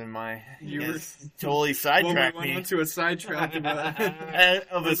was in my. You You were- totally sidetracked Well, we me. went to a sidetrack of Of a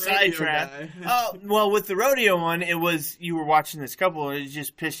rodeo sidetrack. guy. Oh, well, with the rodeo one, it was you were watching this couple, and it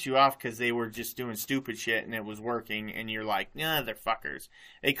just pissed you off because they were just doing stupid shit, and it was working, and you're like, nah, they're fuckers.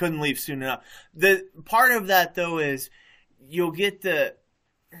 They couldn't leave soon enough. The part of that though is you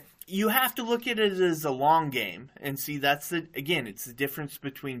have to look at it as a long game, and see it's the difference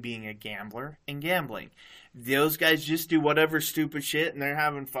between being a gambler and gambling. Those guys just do whatever stupid shit, and they're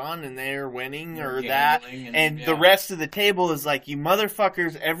having fun, and they're winning They're or that, gambling and yeah. the rest of the table is like, you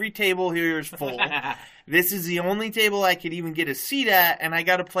motherfuckers, every table here is full. This is the only table I could even get a seat at, and I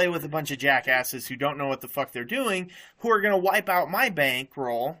got to play with a bunch of jackasses who don't know what the fuck they're doing, who are going to wipe out my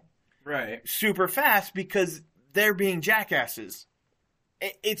bankroll Right. super fast because they're being jackasses.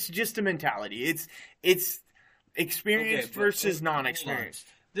 It's just a mentality. It's experienced Okay, but versus hold on. non-experienced.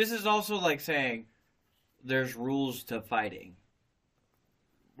 This is also like saying there's rules to fighting.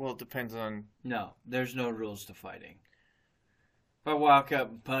 Well, it depends on. No, there's no rules to fighting. If I walk up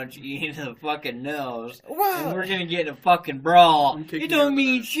and punch you in the fucking nose, and we're gonna get in a fucking brawl, I'm kicking it you don't out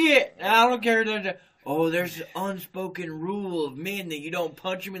mean the shit. I don't care. There's an unspoken rule of men that you don't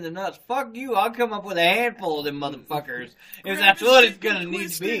punch them in the nuts. Fuck you. I'll come up with a handful of them motherfuckers if that's what it's gonna need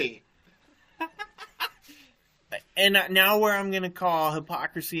to be. And now where I'm going to call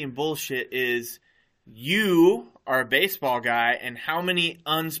hypocrisy and bullshit is you are a baseball guy, and how many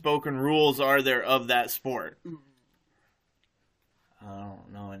unspoken rules are there of that sport? I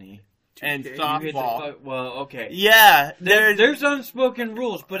don't know any. And 2K. You hit the softball. well, okay. Yeah, There's unspoken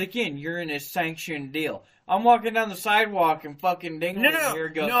rules, but again, you're in a sanctioned deal. I'm walking down the sidewalk and fucking dingling, and here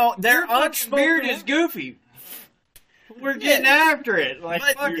it goes. no, they're Your fucking unspoken. beard is goofy. We're getting after it. Like,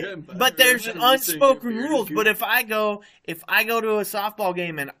 But- fuck Yeah, it. But there's You're saying unspoken you're rules. good. But if I go to a softball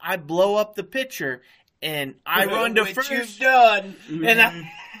game and I blow up the pitcher and I run to Which first, you've done. And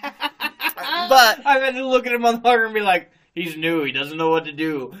but I've had to look at a motherfucker and be like, he's new, he doesn't know what to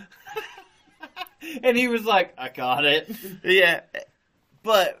do. And he was like, I got it. yeah.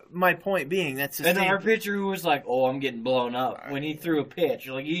 But my point being, that's the And same. our pitcher who was like, oh, I'm getting blown up when he threw a pitch.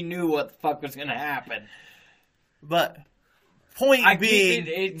 Like, he knew what the fuck was going to happen. But point I being,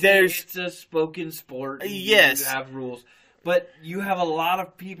 get it. there's It's a spoken sport. and Yes. You have rules. But you have a lot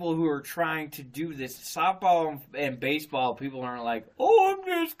of people who are trying to do this. Softball and baseball, people aren't like, oh, I'm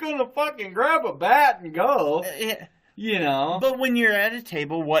just going to fucking grab a bat and go. yeah. You know? But when you're at a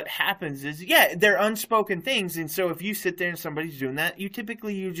table, what happens is, yeah, they're unspoken things, and so if you sit there and somebody's doing that, you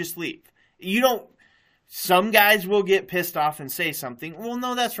just leave. You don't. Some guys will get pissed off and say something. Well,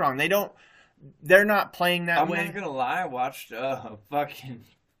 no, that's wrong. They're not playing that I'm way. not going to lie. I watched a fucking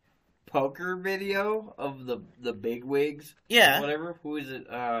poker video of the big wigs. Yeah. Whatever. Who is it?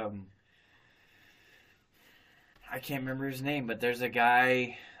 I can't remember his name, but there's a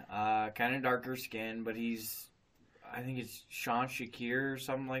guy, kind of darker skin, but I think it's Sean Shakir or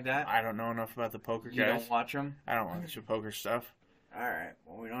something like that. I don't know enough about the poker You guys. don't watch him? I don't watch the poker stuff. All right.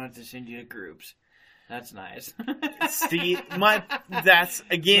 Well, we don't have to send you to groups. That's nice. See, that's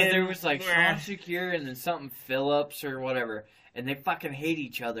again. But there was like where- Sean Shakir and then something Phillips or whatever, and they fucking hate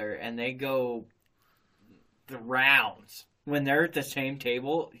each other, and they go the rounds when they're at the same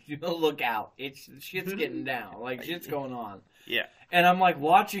table. You look out, shit's getting down, like shit's going on. Yeah. And I'm like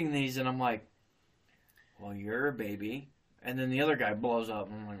watching these, and I'm like, well, you're a baby, and then the other guy blows up,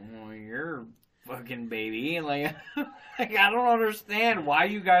 and I'm like, well, you're a fucking baby, and like, like I don't understand why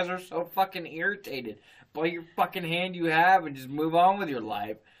you guys are so fucking irritated. Play your fucking hand you have and just move on with your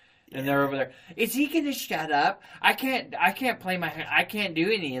life. And they're over there. Is he gonna shut up? I can't play my. I can't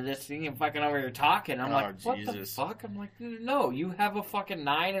do any of this thing and fucking over here talking. I'm like, what the Jesus. fuck? I'm like, no, you have a fucking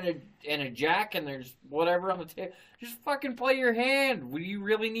 9 and a jack and there's whatever on the table. Just fucking play your hand. Would you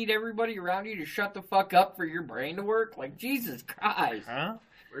really need everybody around you to shut the fuck up for your brain to work? Like, Jesus Christ, Huh?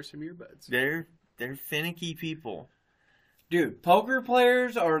 Wear some earbuds. They're finicky people. dude. Poker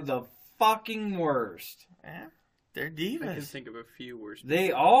players are the fucking worst. Yeah, they're I can divas. think of a few worse.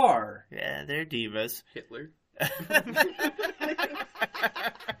 They are. Yeah, they're divas. Hitler.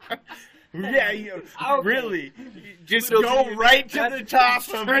 Yeah, you Okay. really. You just Little go do you- right to the top of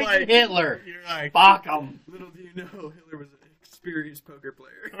Straight like Hitler. You're like, Fuck 'em. Little do you know, Hitler was an experienced poker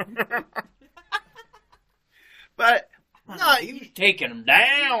player. but no, He was taking them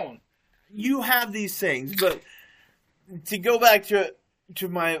down. you have these things, but to go back to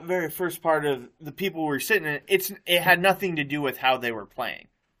my very first part of the people we were sitting in, it had nothing to do with how they were playing.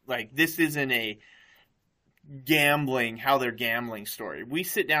 Like, this isn't a how they're gambling story. We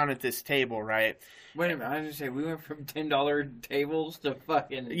sit down at this table, right? Wait a minute, I was gonna say we went from $10 tables to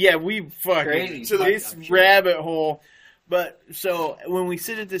fucking Yeah, we fucking Crazy to fucked this up shit. rabbit hole. But so when we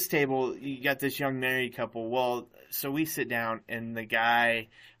sit at this table, you got this young married couple. Well, so we sit down and the guy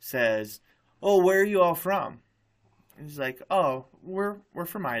says, "Oh, where are you all from?" And he's like, "Oh, we're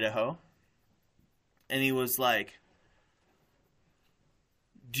from Idaho." And he was like,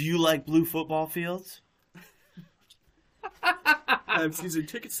 "Do you like blue football fields?" I have season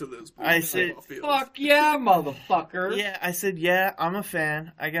tickets to those. I said, football fields. fuck yeah, motherfucker. Yeah, I said, "Yeah, I'm a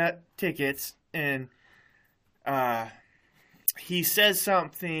fan. I got tickets." And he says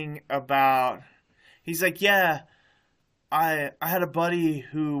something about, he's like, "Yeah, I had a buddy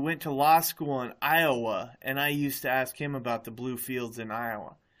who went to law school in Iowa, and I used to ask him about the blue fields in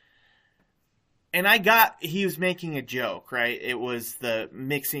Iowa." And he was making a joke, right? It was the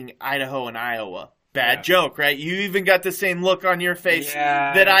mixing Idaho and Iowa. Bad Yeah. joke, right? You even got the same look on your face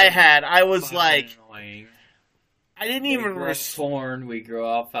Yeah. that I had. I was Fucking like, annoying. I didn't They even grow respond. corn, we grow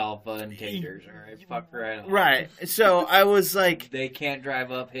alfalfa and taters, alright? Fuck right on. Right. So I was like, They can't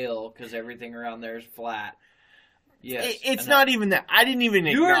drive uphill because everything around there is flat. Yes. it's enough. not even that. I didn't even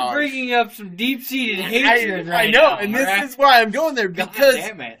You are acknowledge. bringing up some deep-seated hatred I right know, now. and this alright? is why I'm going there God because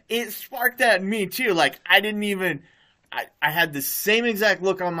damn it. it sparked that in me too. Like, I didn't even. I had the same exact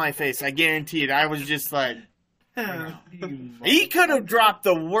look on my face. I guarantee it. I was just like, he could have dropped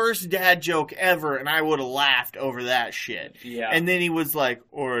the worst dad joke ever, and I would have laughed over that shit. Yeah. And then he was like,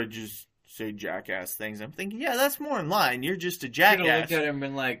 or just say jackass things. I'm thinking, yeah, that's more in line. You're just a Should have jackass. looked at him and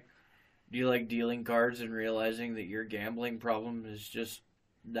been like, do you like dealing cards and realizing that your gambling problem is just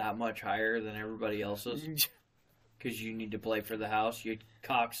that much higher than everybody else's? Because you need to play for the house, you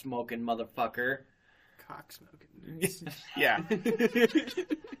cock-smoking motherfucker. Cock smoking. Yeah.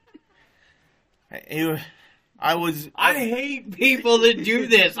 I hate people that do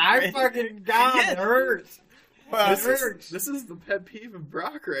this. I fucking, God, Yeah. it hurts. Well, It hurts. This is the pet peeve of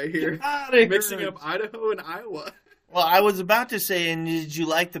Brock right here. God, it Mixing hurts. up Idaho and Iowa. Well, I was about to say, and did you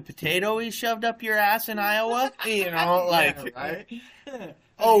like the potato he shoved up your ass in Iowa? You know, like, Yeah, right?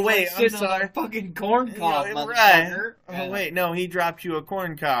 oh wait, I'm Sitting on sorry. a fucking corn cob, Yeah, motherfucker. right. Oh wait, no, he dropped you a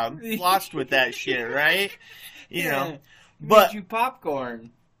corn cob. Lost with that shit, right? You know, but Made you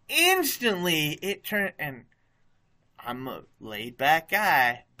popcorn. instantly it turned, and I'm a laid back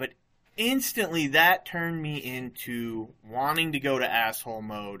guy, but instantly that turned me into wanting to go to asshole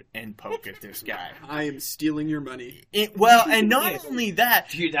mode and poke at this guy. I am stealing your money. Well, and not only that,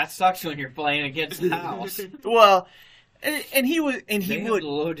 Dude, that sucks when you're playing against the house. well, and he was, and They he have would,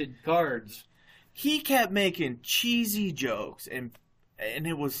 loaded cards. he kept making cheesy jokes, and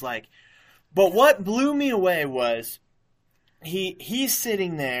it was like, but what blew me away was he's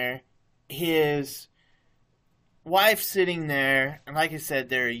sitting there, his wife sitting there, and like I said,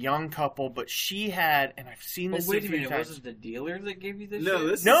 they're a young couple, but she had, and I've seen this wait a a few minute, times. was it the dealer that gave you this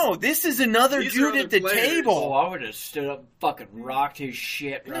No, shit? This is another These are dude other at the players. Oh, table. I would have stood up and fucking rocked his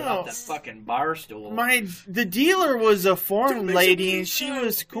shit right No. off that fucking bar stool. The dealer was a foreign Don't make lady, some and she noise,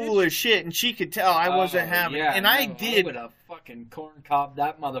 was cool as shit, and she could tell I wasn't having. Yeah, and I no, did. I would have fucking corn cobbed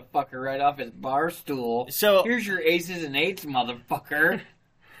that motherfucker right off his bar stool. So Here's your aces and eights, motherfucker.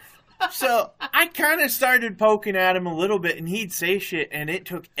 So I kind of started poking at him a little bit, and he'd say shit, and it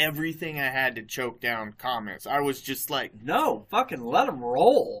took everything I had to choke down comments. I was just like, No, fucking let him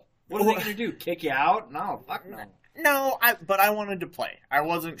roll. What are they gonna do? Kick you out? No, fuck no. no, but I wanted to play. I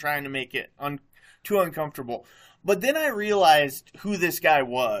wasn't trying to make it too uncomfortable. But then I realized who this guy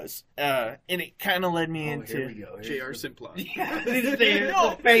was, and it kind of led me Here into. we go. J.R. Simplot. Yeah,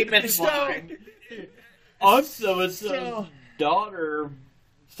 the famous So- line. I'm so So- daughter,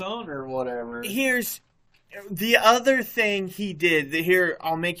 son, or whatever. Here's the other thing he did. Here,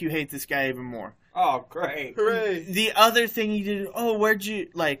 I'll make you hate this guy even more. Oh, great. Hooray! The other thing he did, where'd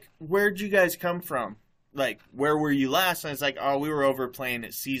you guys come from? Like, where were you last? And I was like, we were over playing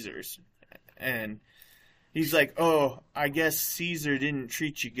at Caesars. And he's like, I guess Caesar didn't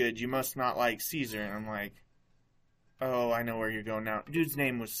treat you good. You must not like Caesar. And I'm like, I know where you're going now. Dude's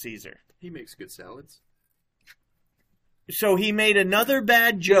name was Caesar. He makes good salads. So he made another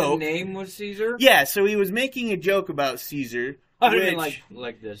bad His joke. name was Caesar? Yeah, so he was making a joke about Caesar. I mean, which-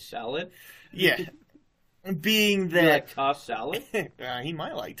 like the salad? yeah. Being You that... like tossed salad? he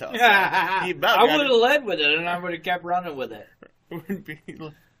might like tough. I He about got would have led with it, and I would have kept running with it. would be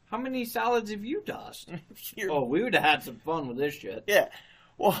like, How many salads have you tossed? you're- Oh, we would have had some fun with this shit. Yeah.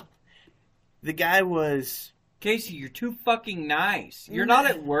 Well, the guy was... Casey, you're too fucking nice. You're not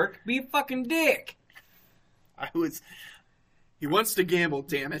at work. Be a fucking dick. I was... He wants to gamble,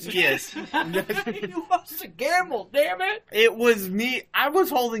 damn it. Yes. He wants to gamble, damn it. It was me. I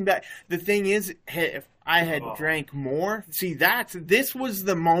was holding back. The thing is, if I had drank more... See, this was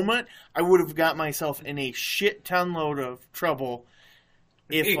the moment I would have got myself in a shit ton load of trouble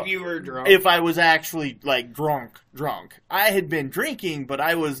If you were drunk. if I was actually, like, drunk. I had been drinking, but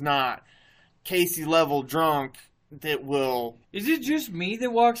I was not Casey level drunk that will... Is it just me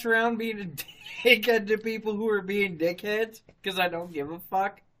that walks around being a dickhead to people who are being dickheads? Because I don't give a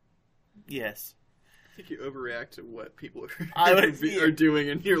fuck? Yes. I think you overreact to what people I are, would- are doing,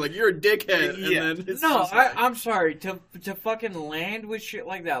 and you're like, you're a dickhead. Yeah. And then it's No, just like, I'm sorry. To fucking land with shit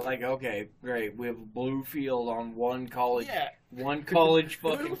like that, like, okay, great, we have a blue field on one college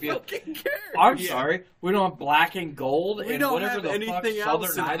fucking field. fucking cares? I'm Yeah. sorry, we don't have black and gold We and don't whatever have the fuck anything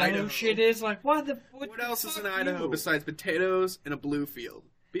else Southern in Idaho Idaho. shit is. Like, what What else is in fuck Idaho you? besides potatoes and a blue field?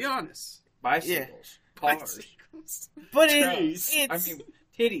 Be honest. Bicycles, cars, Bicycles. But Titties. it's... I mean,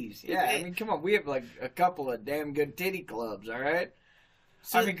 titties. Yeah, I mean, come on, we have like a couple of damn good titty clubs, all right?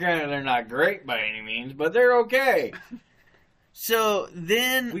 I mean, granted, they're not great by any means, but they're okay. So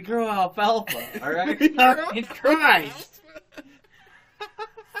then... We grow alfalfa, all right? In Christ.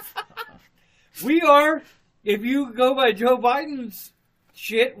 We are, if you go by Joe Biden's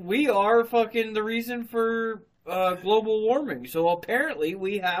shit, we are fucking the reason for global warming. So apparently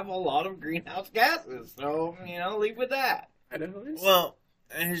we have a lot of greenhouse gases. So, leave with that. Idaho is? Well,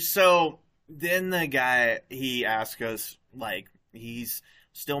 so then the guy, he asked us, like, he's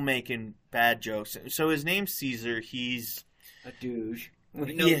still making bad jokes. So his name's Caesar. He's... A douche.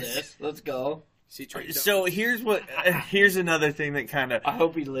 We know Yes. this. Let's go. See, Trey, So here's another thing that kind of I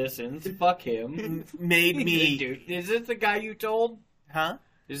hope he listens. Fuck him. made me... Dude, is this the guy you told? Huh?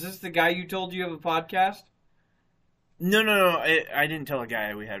 Is this the guy you told you have a podcast? No. I didn't tell a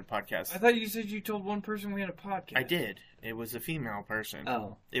guy we had a podcast. I thought you said you told one person we had a podcast. I did. It was a female person.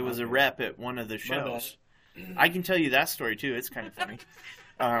 Oh. It was a okay. rep at one of the shows. I can tell you that story too. It's kind of funny.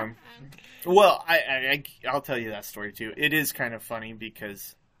 Well, I'll tell you that story too. It is kind of funny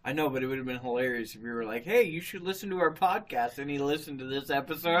because I know, but it would have been hilarious if you were like, "Hey, you should listen to our podcast," and he listened to this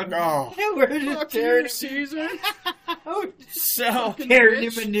episode. oh, We're just fuck tearing you, Caesar. so tearing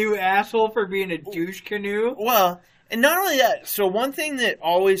him a new asshole for being a douche canoe. well, and not only that. So one thing that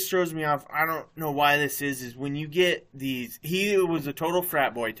always throws me off, I don't know why this is when you get these. He was a total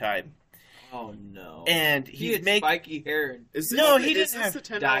frat boy type, Oh no! and he he's had making. spiky hair. And Is this, No, he is didn't this have the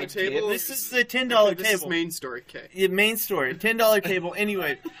 $10 dyed table? tips. This is the $10 This is table. main story, okay. The main story, $10 table.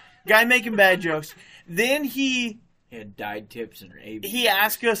 Anyway, guy making bad jokes. Then he He had dyed tips and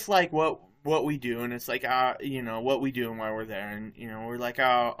asked us like what what we do, and it's like, what we do and why we're there, and, we're like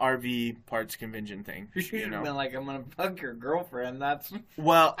a RV parts convention thing. You should have been like, I'm gonna fuck your girlfriend. That's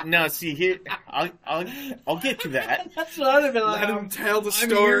Well, no, see here, I'll get to that. that's what I'd have been like. Let him tell the I'm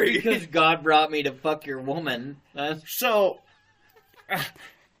story. here because God brought me to fuck your woman. So,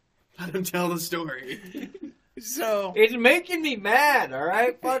 Let him tell the story. It's making me mad. All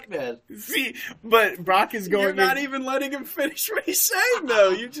right, fuck this. see, but Brock is going. You're not even letting him finish what he's saying, though.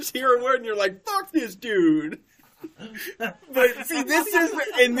 You just hear a word and you're like, fuck this dude. But see,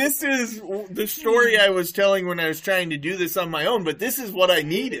 this is the story I was telling when I was trying to do this on my own. But this is what I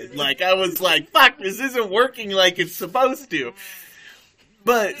needed. Like, I was like, "Fuck, this isn't working like it's supposed to."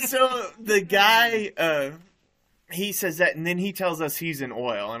 But so the guy, he says that, and then he tells us he's in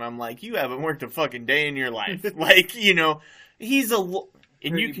oil, and I'm like, "You haven't worked a fucking day in your life." Like, he's and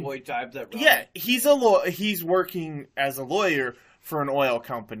Pretty boy type that. yeah, he's he's working as a lawyer for an oil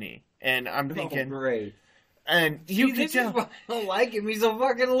company, and I'm thinking, great. and you See, can this tell. is why I don't like him. He's a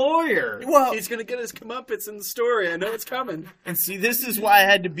fucking lawyer. Well, He's gonna get his comeuppance in the story. I know it's coming. and see, this is why I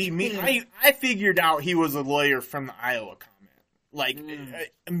had to be me. I figured out he was a lawyer from the Iowa comment. Like,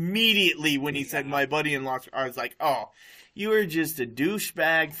 immediately when he said my buddy-in-law, I was like, oh, you were just a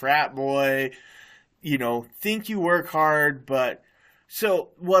douchebag frat boy, think you work hard, but... So,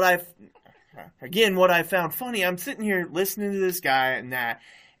 what I found funny, I'm sitting here listening to this guy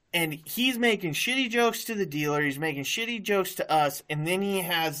and he's making shitty jokes to the dealer, he's making shitty jokes to us, and then he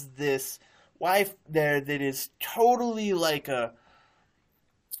has this wife there that is totally like a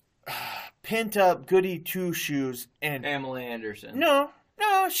pent up goody two shoes. And Pamela Anderson. no,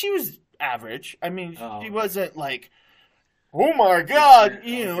 she was average. I mean, Oh. she wasn't like, oh my god,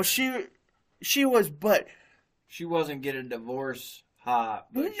 Okay. she was, but She wasn't getting a divorce hot.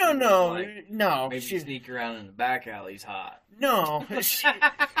 But she no, was like, no, maybe she, sneak around in the back alleys hot. no,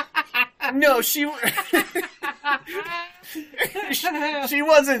 no, she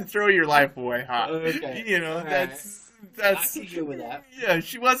wasn't throw your life away hot. Okay. All That's I can go with that. yeah,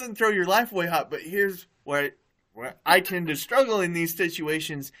 she wasn't throw your life away hot. But here's where I tend to struggle in these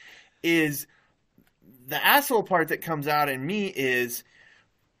situations is the asshole part that comes out in me is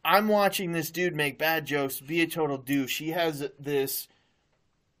I'm watching this dude make bad jokes, be a total douche. He has this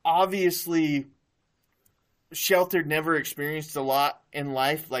obviously sheltered, never experienced a lot in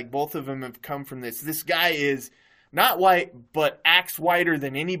life. Like, both of them have come from this. This guy is not white, but acts whiter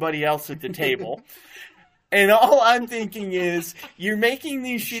than anybody else at the table. And all I'm thinking is, you're making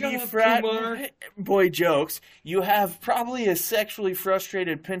these shitty up, frat Kumar. boy jokes. You have probably a sexually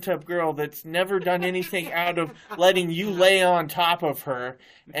frustrated pent-up girl that's never done anything out of letting you lay on top of her.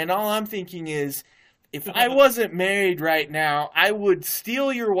 And all I'm thinking is, if I wasn't married right now, I would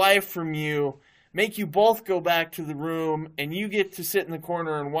steal your wife from you, make you both go back to the room, and you get to sit in the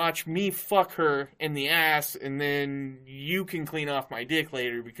corner and watch me fuck her in the ass, and then you can clean off my dick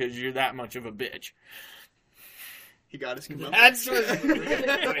later because you're that much of a bitch. He got his comeuppance. That's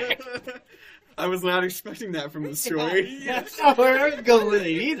what I was not expecting that from the story. That's not where I was going with it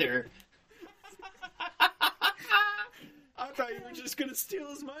either. I thought you were just gonna steal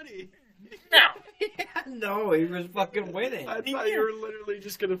his money. No, he was fucking winning. I thought you were literally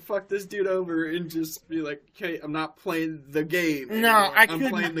just gonna fuck this dude over and just be like, "Okay, I'm not playing the game. No, anymore. I I'm couldn't-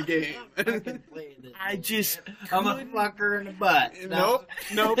 playing the game." I just... I'm a fucker in the butt. Nope.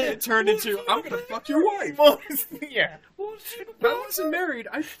 It turned into, "I'm gonna fuck your wife." yeah. If I wasn't married,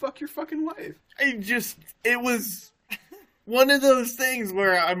 I'd fuck your fucking wife. It was one of those things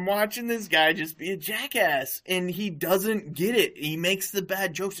where I'm watching this guy just be a jackass, and he doesn't get it. He makes the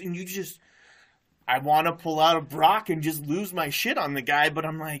bad jokes, and I want to pull out a Brock and just lose my shit on the guy, but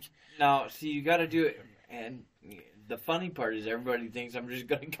I'm like... No, see, you gotta do it. And the funny part is everybody thinks I'm just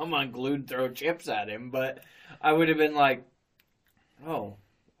gonna come unglued and throw chips at him, but I would have been like, oh,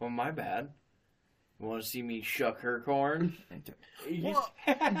 well, my bad. You want to see me shuck her corn? Well,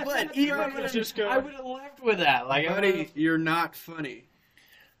 but even I would have left with that. Like, Buddy, you're not funny.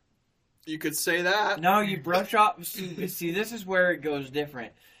 You could say that. no, you brush off. See, this is where it goes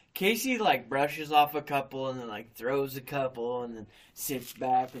different. Casey, like, brushes off a couple and then, like, throws a couple and then sits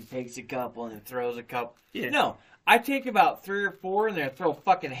back and takes a couple and then throws a couple. Yeah. No, I take about 3 or 4 and then I throw a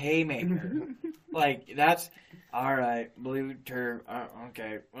fucking haymaker. Like, that's, all right, blue turd,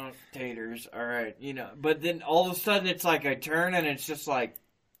 okay, well, taters, all right, But then all of a sudden it's like I turn and it's just like,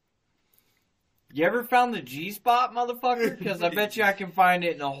 you ever found the G-spot, motherfucker? Because I bet you I can find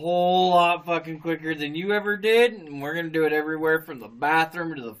it in a whole lot fucking quicker than you ever did, and we're going to do it everywhere from the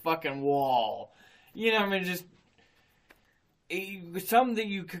bathroom to the fucking wall. Just something that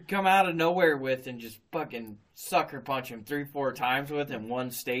you could come out of nowhere with and just fucking sucker punch him 3-4 times with in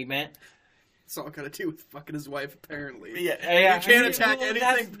one statement. It's all got to do with fucking his wife, apparently. Yeah, You can't attack anything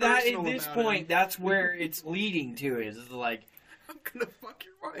At personal this about point, him. that's where it's leading to. Is like, I'm gonna fuck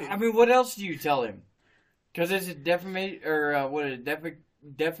your wife. I mean, what else do you tell him? Because it's a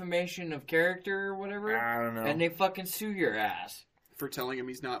defamation of character or whatever. I don't know. And they fucking sue your ass. For telling him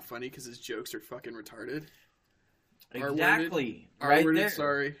he's not funny because his jokes are fucking retarded. Exactly. R-worded, Right R-worded, there.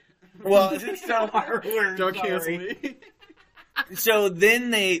 sorry. Well, so, Don't cancel me. so then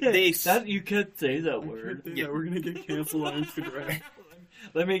they You can't say that word. Yeah, we're gonna get canceled on Instagram.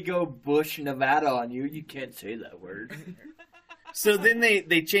 Let me go Bush, Nevada on you. You can't say that word. So then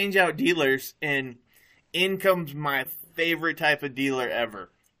they change out dealers, and in comes my favorite type of dealer ever.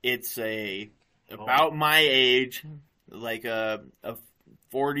 It's about my age, like a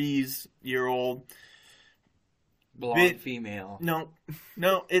 40s-year-old. Blonde female. No,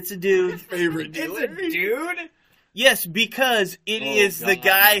 it's a dude. Favorite dealer. Dude? Yes, because it is the God,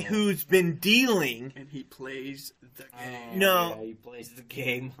 guy no. who's been dealing. And he plays the game. No. Yeah, he plays the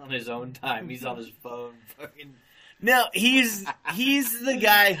game on his own time. He's on his phone. Fucking. No, he's the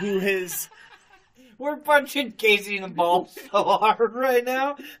guy who has. We're punching Casey in the balls so hard right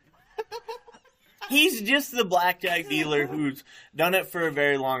now. He's just the blackjack dealer who's done it for a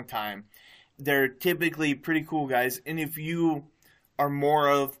very long time. They're typically pretty cool guys, and if you are more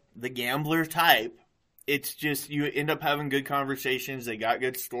of the gambler type, it's just you end up having good conversations. They got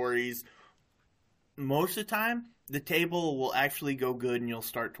good stories. Most of the time, the table will actually go good, and you'll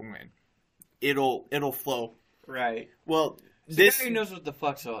start to win. It'll flow. Right. Well, This guy who knows what the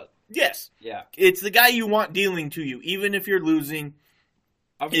fuck's up. yes, Yeah. it's the guy you want dealing to you, even if you're losing.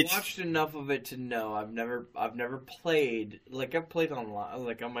 I've It's- watched enough of it to know. I've never played. Like, I've played online,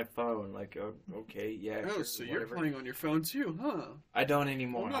 like on my phone. Like, okay, yeah. Oh, sure, so you're whatever. playing on your phone too, huh? I don't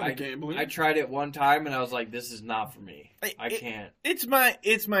anymore. I'm not a gambler. I tried it one time and I was like, this is not for me. I It- can't. It's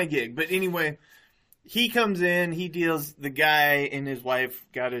my gig. But anyway, he comes in, he deals. The guy and his wife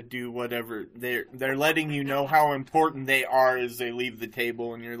got to do whatever. They're letting you know how important they are as they leave the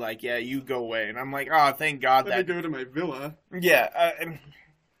table, and you're like, yeah, you go away. And I'm like, oh, thank God Let me that. go to my villa. Yeah,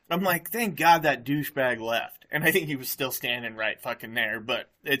 I'm like, thank God that douchebag left. And I think he was still standing right fucking there. But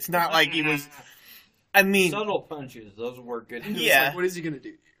it's not like he was. I mean, Subtle punches. Those work good. It's Yeah. like, what is he gonna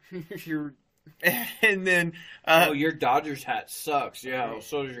do? You're and then Oh, your Dodgers hat sucks. Yeah, well,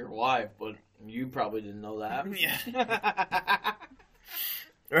 so does your wife, but you probably didn't know that. yeah.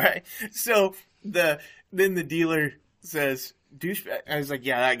 Right. So then the dealer says douchebag. I was like,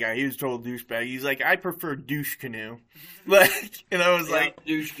 yeah, that guy. He was total douchebag. He's like, I prefer douche canoe. Like, and I was like,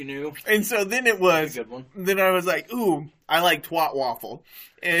 douche canoe. and so then it That's was. a good one. Then I was like, ooh, I like twat waffle.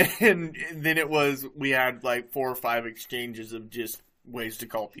 And then it was. We had like 4 or 5 exchanges of just ways to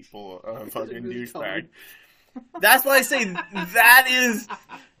call people a fucking douchebag. That's why I say that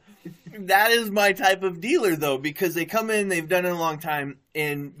is my type of dealer, though, because they come in, they've done it a long time,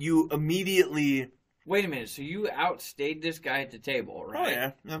 and you immediately. Wait a minute. So you outstayed this guy at the table, right? Oh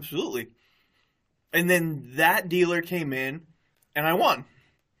yeah, absolutely. And then that dealer came in, and I won,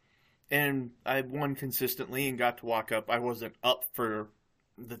 and I won consistently and got to walk up. I wasn't up for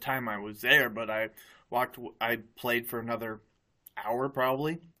the time I was there, but I played for another hour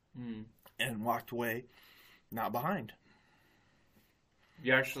probably, and walked away, not behind.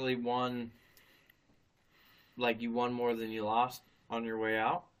 You actually won. Like you won more than you lost on your way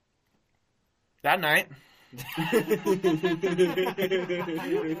out. That night.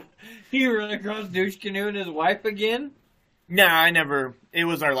 You run across douche canoe and his wife again. Nah, I never. It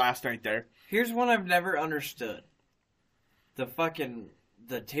was our last night there. Here's one I've never understood.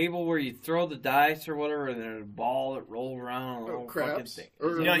 The table where you throw the dice or whatever, and there's a ball that rolls around. On the whole fucking craps. thing.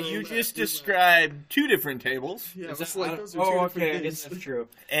 Or- You know, you just described 2 different tables, Yeah, Is it's that- like those are two different okay, I things. guess that's true.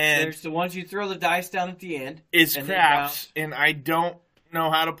 and There's the ones you throw the dice down at the end. it's and they craps, and I don't know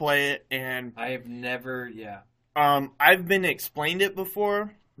how to play it, and I have never, yeah. I've been explained it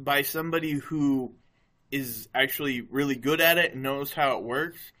before by somebody who is actually really good at it and knows how it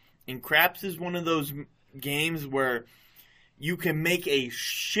works. And craps is one of those games where you can make a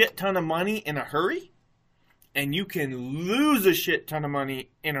shit ton of money in a hurry, and you can lose a shit ton of money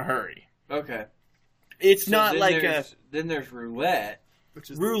in a hurry. Okay. It's So not then like Then there's roulette,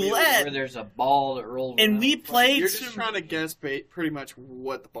 Which is the roulette. where there's a ball that rolls and around. we played You're just some. trying to guess pretty much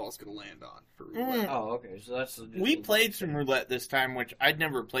what the ball's going to land on. For roulette. Oh, okay. So that's We played some roulette this time, which I'd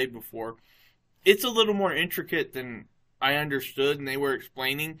never played before. It's a little more intricate than I understood, and they were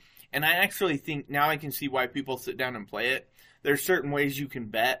explaining. And I actually think now I can see why people sit down and play it. There's certain ways you can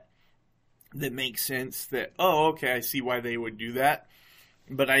bet that make sense that, oh, okay, I see why they would do that.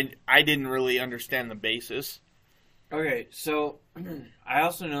 But I didn't really understand the basis. Okay, so I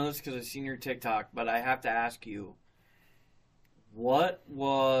also know this because I've seen your TikTok, but I have to ask you, what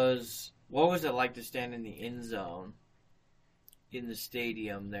was it like to stand in the end zone in the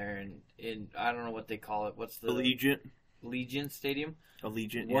stadium there in I don't know what they call it. What's the Allegiant Stadium?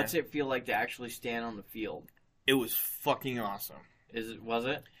 Allegiant. What's it feel like to actually stand on the field? It was fucking awesome. Was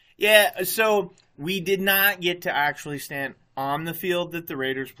it? Yeah, so we did not get to actually stand on the field that the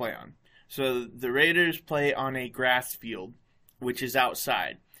Raiders play on. So the Raiders play on a grass field, which is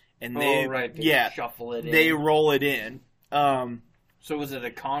outside. And they shuffle it in. They roll it in. So was it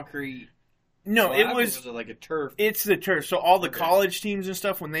a concrete? No, slab, or was it like a turf? It's the turf. So all the college teams and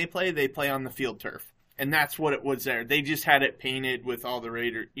stuff, when they play on the field turf. And that's what it was there. They just had it painted with all the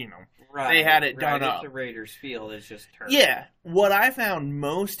Raiders, Right, they had it done up. It's the Raiders field, it's just turf. Yeah. What I found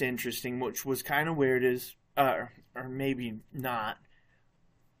most interesting, which was kind of weird, is, or maybe not,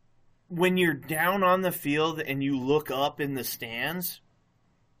 when you're down on the field and you look up in the stands,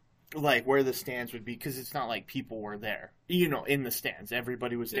 like where the stands would be, because it's not like people were there, in the stands.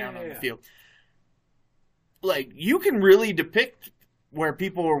 Everybody was down on the field. Like, you can really depict where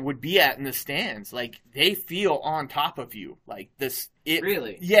people would be at in the stands. Like, they feel on top of you. Like,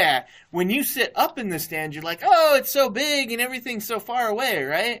 really? Yeah. When you sit up in the stands, you're like, oh, it's so big and everything's so far away,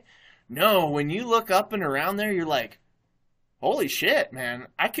 right? No, when you look up and around there, you're like, holy shit, man.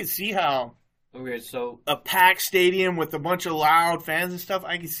 I could see how a packed stadium with a bunch of loud fans and stuff,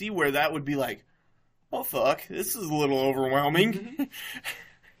 I could see where that would be like, oh, fuck, this is a little overwhelming.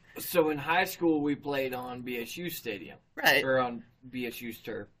 So in high school, we played on BSU Stadium. Right. Or on BSU's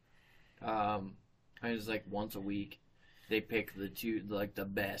turf. It was like once a week. They pick the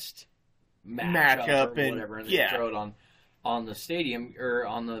best matchup or whatever, and they throw it on the stadium, or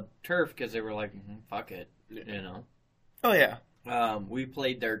on the turf, because they were like, fuck it, Oh, yeah. We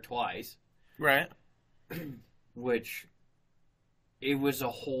played there twice. Right. Which, it was a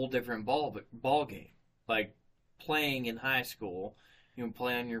whole different ball game. Like, playing in high school, you can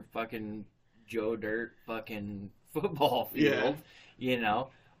play on your fucking Joe Dirt fucking football field,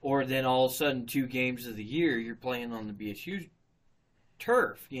 or then all of a sudden 2 games of the year you're playing on the BSU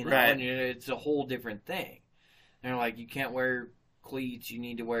turf, right. And it's a whole different thing. They're like, you can't wear cleats, you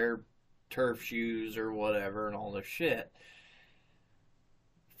need to wear turf shoes or whatever and all this shit.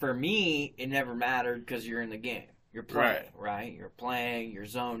 For me, it never mattered because you're in the game. You're playing, right? You're playing, you're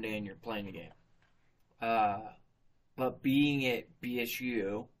zoned in, you're playing the game. But being at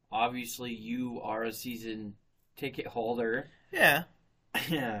BSU, obviously you are a season ticket holder. Yeah.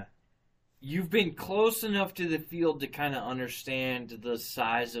 You've been close enough to the field to kind of understand the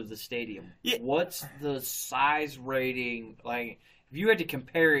size of the stadium. Yeah. What's the size rating? Like, if you had to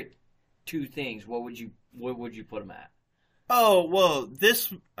compare it to things, what would you put them at? Oh, well,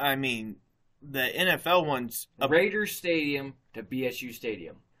 the NFL one's Raiders Stadium to BSU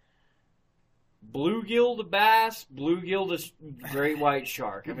Stadium. Bluegill to bass, bluegill to great white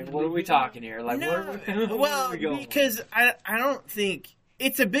shark. I mean, what are we talking here? Like, because I don't think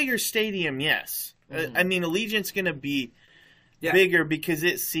it's a bigger stadium. Yes, Allegiant's going to be bigger because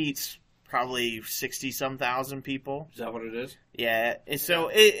it seats probably 60-some thousand people. Is that what it is? Yeah, so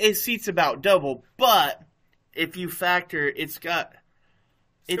it seats about double. But if you factor, it's got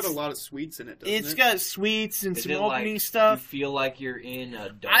a lot of suites in it, doesn't it? It's got suites and some opening stuff. You feel like you're in a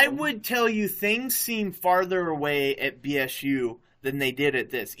dome? I would tell you things seem farther away at BSU than they did at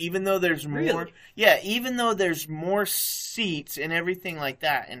this. Even though there's more... Really? Yeah, even though there's more seats and everything like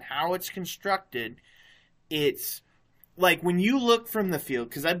that, and how it's constructed, it's... Like, when you look from the field,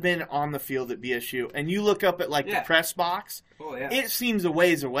 because I've been on the field at BSU, and you look up at, the press box, it seems a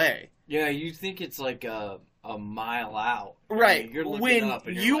ways away. Yeah, you think it's like a mile out. Right. I mean, you're looking when up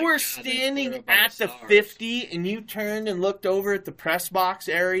and you like, were standing at the 50 and you turned and looked over at the press box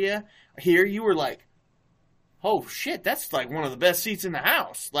area here, you were like, oh shit, that's like one of the best seats in the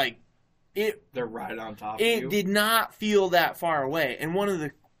house. Like, they're right on top of you. It did not feel that far away. And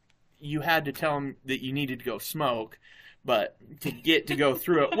you had to tell them that you needed to go smoke, but to get to go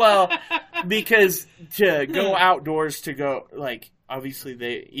through it. Well, because to go outdoors to go, like,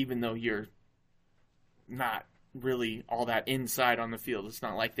 obviously even though you're not really all that inside on the field, it's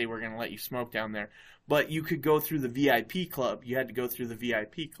not like they were going to let you smoke down there, but you could go through the VIP club. You had to go through the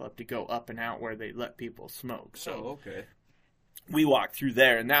VIP club to go up and out where they let people smoke. So okay. We walked through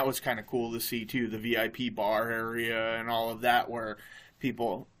there, and that was kind of cool to see too, the VIP bar area and all of that where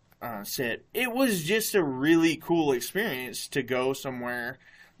people sit. It was just a really cool experience to go somewhere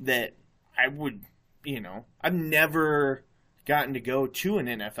that I would, I've never gotten to go to an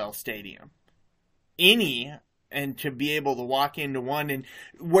NFL stadium. and to be able to walk into one, and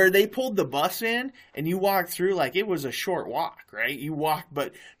where they pulled the bus in and you walk through, like, it was a short walk, right? You walk,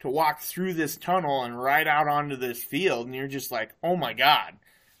 but to walk through this tunnel and right out onto this field, and you're just like, oh my God,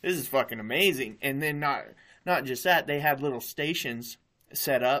 this is fucking amazing. And then not just that, they had little stations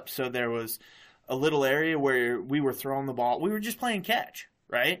set up. So there was a little area where we were throwing the ball. We were just playing catch,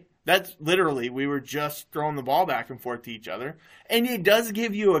 right? That's literally, we were just throwing the ball back and forth to each other. And it does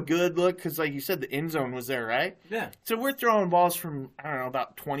give you a good look because, like you said, the end zone was there, right? Yeah. So we're throwing balls from, I don't know,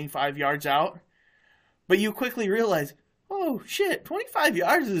 about 25 yards out. But you quickly realize, oh, shit, 25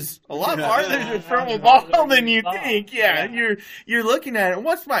 yards is a lot farther to throw a ball than you think. Yeah, you're looking at it.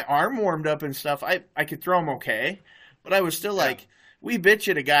 Once my arm warmed up and stuff, I could throw them okay. But I was still like, we bitch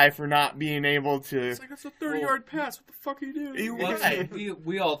at a guy for not being able to. It's like, it's a 30-yard pass. What the fuck are you doing? Well, so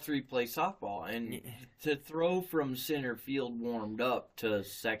we all three play softball, and to throw from center field warmed up to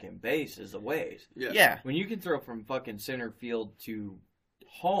second base is a ways. Yeah. When you can throw from fucking center field to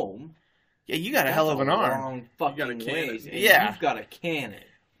home, yeah, you got a hell of an arm. Long fucking ways. And yeah, you've got a cannon.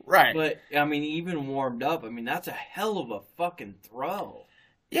 Right. But I mean, even warmed up, I mean, that's a hell of a fucking throw.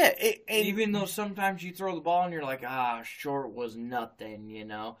 Yeah, even though sometimes you throw the ball and you're like, short was nothing, you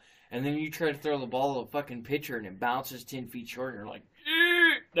know? And then you try to throw the ball to a fucking pitcher and it bounces 10 feet short and you're like,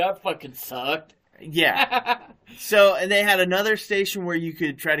 that fucking sucked. Yeah. So, and they had another station where you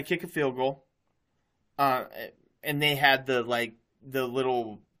could try to kick a field goal. And they had the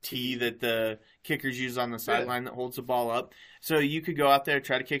little tee that the kickers use on the sideline that holds the ball up. So you could go out there,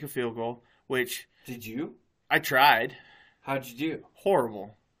 try to kick a field goal, which... Did you? I tried. How'd you do?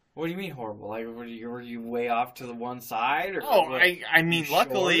 Horrible. What do you mean horrible? Like, were you way off to the one side? Or I mean,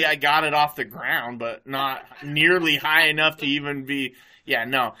 luckily I got it off the ground, but not nearly high enough to even be... Yeah,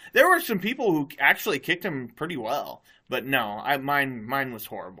 no. There were some people who actually kicked him pretty well, but no, mine was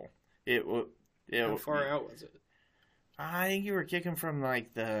horrible. How far out was it? I think you were kicking from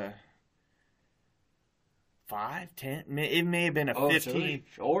like the 5, 10. It may have been a 15.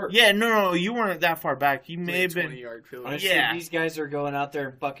 So short. Yeah, no, you weren't that far back. You may have been 20-yard field. Honestly, these guys are going out there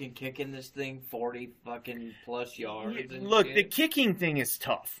and fucking kicking this thing 40 fucking plus yards. Look, the kicking thing is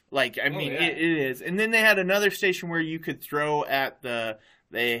tough. Like, I mean, it is. And then they had another station where you could throw at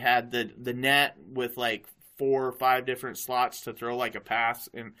they had the net with like 4 or 5 different slots to throw like a pass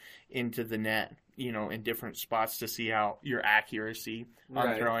into the net, you know, in different spots to see how your accuracy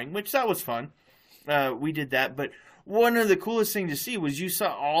on throwing, which that was fun. We did that, but one of the coolest things to see was you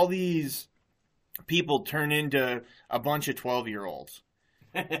saw all these people turn into a bunch of 12-year-olds.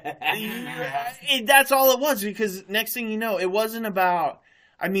 That's all it was, because next thing you know, it wasn't about...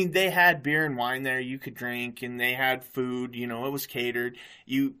 I mean, they had beer and wine there you could drink, and they had food, you know, it was catered.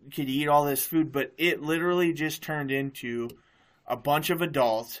 You could eat all this food, but it literally just turned into a bunch of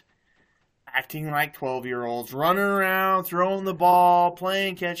adults acting like 12-year-olds, running around, throwing the ball,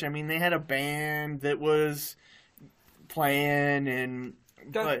 playing catch. I mean, they had a band that was playing and...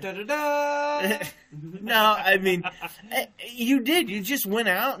 Da, da, da, da. No, I mean, you did. You just went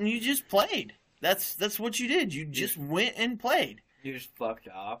out and you just played. That's what you did. You just went and played. You just fucked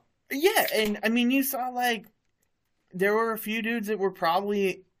off. Yeah, and I mean, you saw like, there were a few dudes that were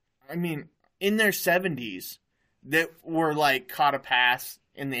probably, I mean, in their 70s that were like caught a pass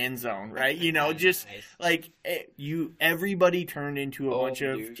in the end zone, right? You know, just nice. Like everybody turned into a bunch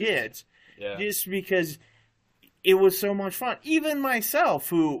of kids, just because it was so much fun. Even myself,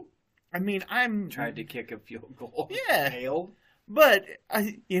 who, I mean, I'm tried to kick a field goal, failed, but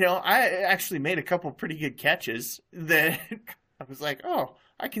I actually made a couple pretty good catches that I was like, oh,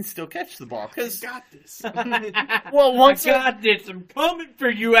 I can still catch the ball because I got this. Well, once I got this, I'm coming for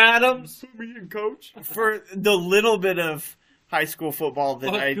you, Adams. Me and coach. For the little bit of high school football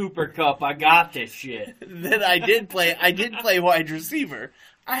that Cooper Cup, I got this shit. That I did play wide receiver.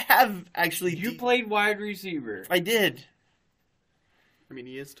 I have actually. You played wide receiver. I did. I mean,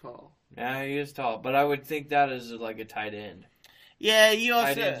 he is tall. Yeah, he is tall, but I would think that is like a tight end. Yeah, you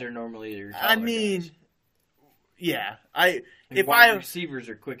also. Tight ends are normally your taller I mean, guys. Yeah, wide receivers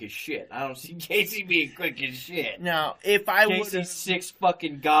are quick as shit. I don't see Casey being quick as shit. No, if I would Casey's 6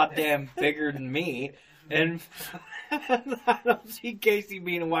 fucking goddamn bigger than me, and I don't see Casey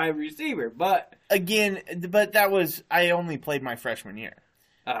being a wide receiver. But that was I only played my freshman year.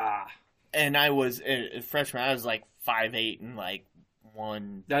 And I was a freshman. I was like 5'8" and like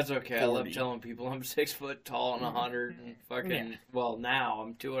 140. That's okay. I love telling people I'm 6 foot tall and 100 and fucking. Yeah. Well, now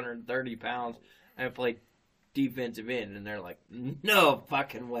I'm 230 pounds. I played defensive end, and they're like, "No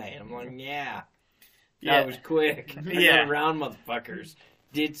fucking way." And I'm like, "Yeah, that was quick. I got around motherfuckers.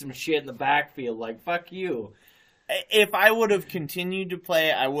 Did some shit in the backfield. Like, fuck you." If I would have continued to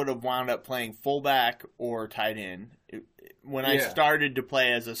play, I would have wound up playing fullback or tight end. When I started to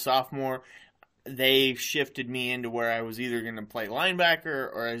play as a sophomore, they shifted me into where I was either going to play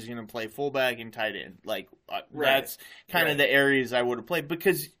linebacker or I was going to play fullback and tight end. Like, that's kind of the areas I would have played.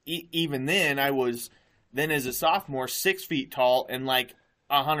 Because even then, I was, as a sophomore, 6 feet tall and like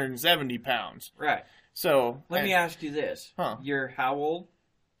 170 pounds. Right. So let me ask you this. You're how old?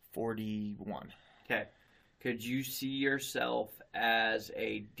 41. Okay. Could you see yourself as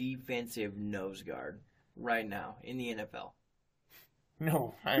a defensive nose guard right now in the NFL?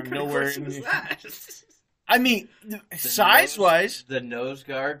 No, I'm nowhere in that. I mean, size-wise, the nose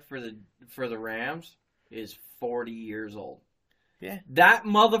guard for the Rams is 40 years old. Yeah. That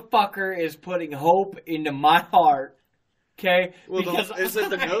motherfucker is putting hope into my heart. Okay? Well, is it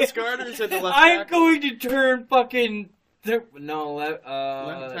the nose guard or is it the left I'm tackle? going to turn fucking... Whitworth's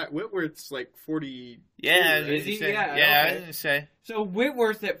like 40. Yeah, is he? Say, Yeah, I okay. was gonna say. So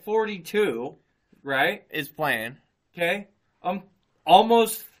Whitworth at 42, right? Is playing. Okay, I'm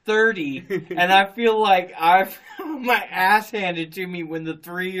almost 30, and I feel like I've my ass handed to me when the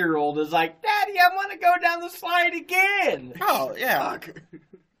 3-year-old is like, "Daddy, I want to go down the slide again." Oh yeah.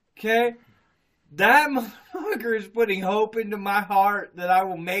 Okay, that motherfucker is putting hope into my heart that I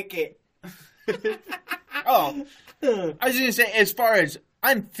will make it. Oh, I was going to say, as far as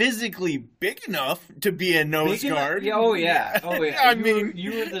I'm physically big enough to be a nose guard. Yeah, oh, yeah. I mean,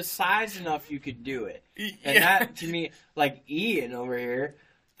 you were the size enough you could do it. And that, to me, like Ian over here,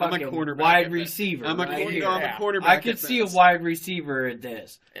 I'm a quarterback. Wide receiver. I'm a quarterback. I could see a wide receiver at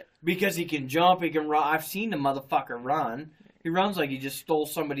this. Because he can jump, he can run. I've seen the motherfucker run. He runs like he just stole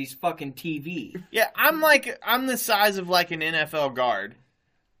somebody's fucking TV. Yeah, I'm the size of like an NFL guard.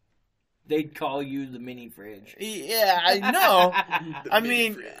 They'd call you the mini fridge. Yeah, I know. I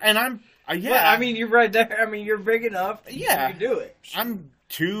mean, and I'm, yeah. Well, I mean, you're right there. I mean, you're big enough. Yeah. You can do it. I'm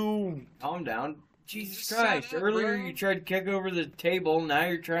too... Calm down. Jesus Christ. Earlier you tried to kick over the table. Now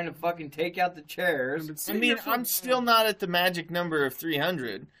you're trying to fucking take out the chairs. I mean, I'm still not at the magic number of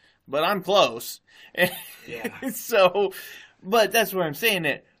 300, but I'm close. Yeah. So, but that's what I'm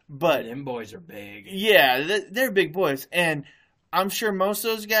saying. But them boys are big. Yeah, they're big boys. And I'm sure most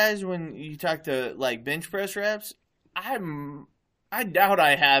of those guys, when you talk to like bench press reps, I doubt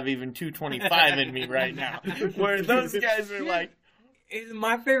I have even 225 in me right now. Where those guys are like...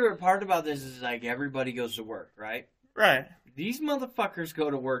 My favorite part about this is like everybody goes to work, right? Right. These motherfuckers go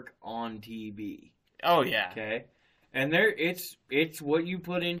to work on TV. Oh, yeah. Okay? And it's what you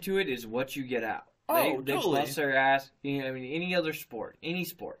put into it is what you get out. Oh, they totally. bust their ass. You know, I mean, any other sport, any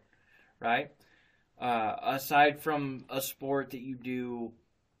sport, right? Aside from a sport that you do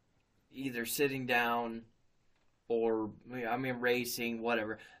either sitting down or, I mean, racing,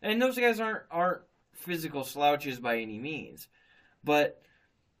 whatever. And those guys aren't physical slouches by any means. But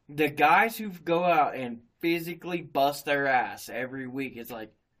the guys who go out and physically bust their ass every week, it's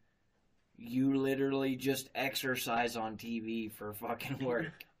like, you literally just exercise on TV for fucking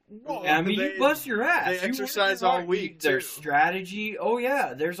work. Well, I mean, you bust your ass. They exercise all week, too. There's strategy. Oh,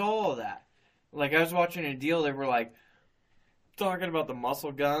 yeah, there's all of that. Like, I was watching a deal, they were, like, talking about the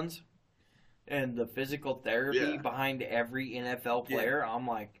muscle guns and the physical therapy behind every NFL player. Yeah. I'm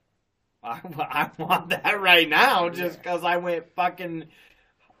like, I want that right now just because I went fucking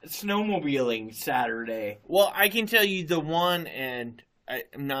snowmobiling Saturday. Well, I can tell you the one, and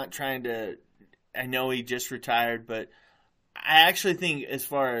I'm not trying to, I know he just retired, but I actually think as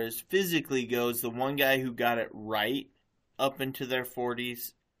far as physically goes, the one guy who got it right up into their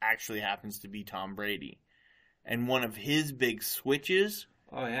 40s actually happens to be Tom Brady. And one of his big switches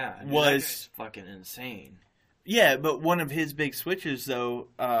was fucking insane. Yeah, but one of his big switches, though,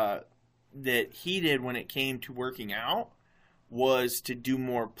 that he did when it came to working out was to do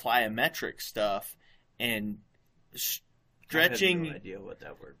more plyometric stuff and stretching. I have no idea what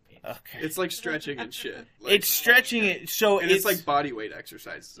that word means. Okay. It's like stretching and shit. Like, it's stretching it, so it's like body weight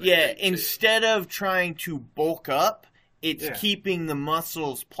exercises. Yeah, instead of trying to bulk up, it's keeping the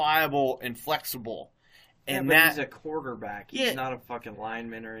muscles pliable and flexible. And but he's a quarterback. He's not a fucking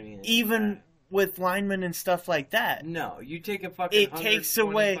lineman or anything. Even with linemen and stuff like that. No, you take a fucking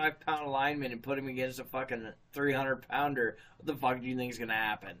 125-pound lineman and put him against a fucking 300-pounder. What the fuck do you think is going to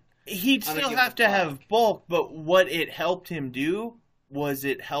happen? He'd still have to have bulk, but what it helped him do was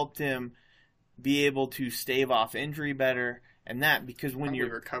it helped him be able to stave off injury better, and that because when you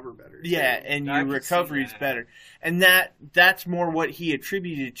recover better. Yeah, and your recovery's better. And that's more what he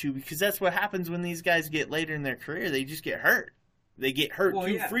attributed to, because that's what happens when these guys get later in their career. They just get hurt. They get hurt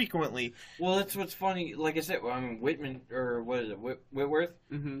too frequently. Well, that's what's funny. Like I said, I mean, Whitworth.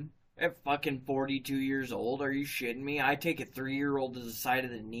 Mm-hmm. At fucking 42 years old, are you shitting me? I take a 3-year-old to the side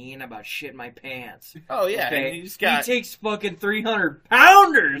of the knee and about shit my pants. Oh yeah, Okay? and he's got. He takes fucking 300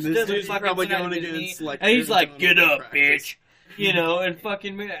 pounders. This to the dude's fucking probably side going of his against, knee, like, and he's like, Arizona "Get up, practice." bitch," you know, and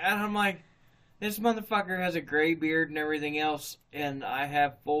fucking. And I'm like, this motherfucker has a gray beard and everything else, and I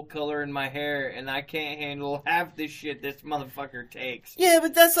have full color in my hair, and I can't handle half this shit this motherfucker takes. Yeah,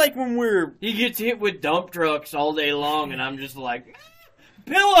 but that's like when we're. He gets hit with dump trucks all day long, and I'm just like,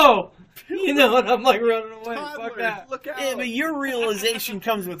 pillow! You know, and I'm like running away. Fuck Toddler, that. look out. Yeah, but your realization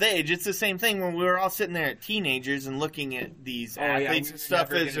comes with age. It's the same thing when we were all sitting there at teenagers and looking at these athletes and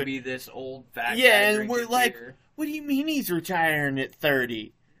stuff. Never As gonna be this old fat yeah, guy and drinking we're like, beer. what do you mean he's retiring at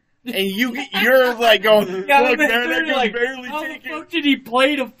 30? And you're like going, Yeah, look, I'm at man, I 30, can like, barely how the take it. fuck did he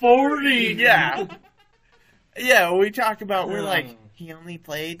play to 40? Yeah. Yeah, we talk about, we're like, he only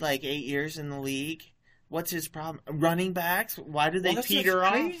played like 8 years in the league. What's his problem? Running backs? Why do they Well, that's teeter what's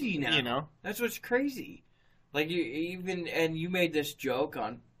off? crazy now. You know? That's what's crazy. Like you made this joke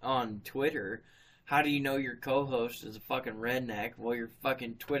on Twitter. How do you know your co-host is a fucking redneck? Well, your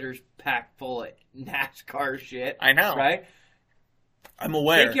fucking Twitter's packed full of NASCAR shit. I know. Right? I'm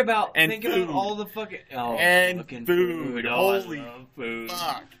aware. Think about food. all the fucking fucking food. Oh, I Holy love food.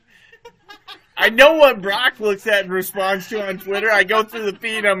 Fuck. I know what Brock looks at and responds to on Twitter. I go through the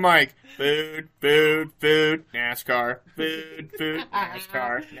feed, I'm like, food, food, food, NASCAR, food, food,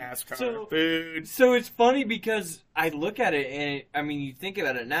 NASCAR, NASCAR, So- food. So it's funny because I look at it and I mean you think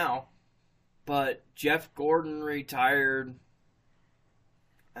about it now, but Jeff Gordon retired.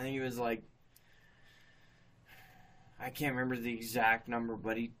 I think he was like, I can't remember the exact number,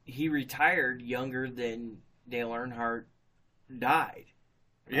 but he retired younger than Dale Earnhardt died.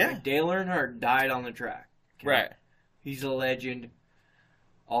 Yeah. Right? Dale Earnhardt died on the track. Okay? Right. He's a legend.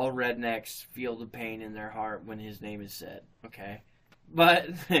 All rednecks feel the pain in their heart when his name is said. Okay. But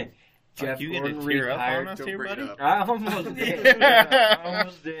Jeff You Gordon gonna tear up on retired. us Don't here, bring buddy? it up. I almost did. Yeah. I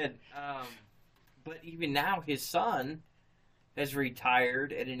almost did. But even now, his son has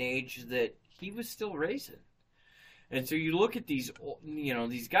retired at an age that he was still racing. And so you look at these,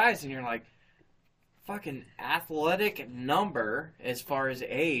 these guys, and you're like, fucking athletic number as far as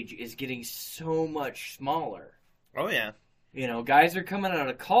age is getting so much smaller. Oh, yeah. You know, guys are coming out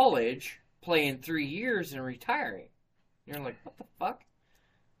of college, playing 3 years, and retiring. You're like, what the fuck?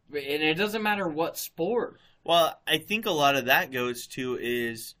 And it doesn't matter what sport. Well, I think a lot of that goes to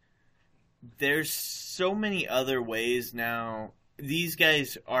is there's so many other ways now. These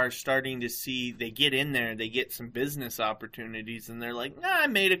guys are starting to see, they get in there, they get some business opportunities, and they're like, I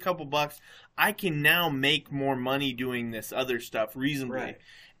made a couple bucks. I can now make more money doing this other stuff reasonably. Right.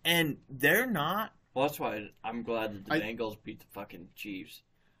 And they're not. Well, that's why I'm glad that the I- Bengals beat the fucking Chiefs.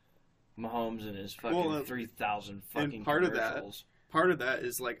 Mahomes and his fucking 3,000 fucking part of that- commercials. Part of that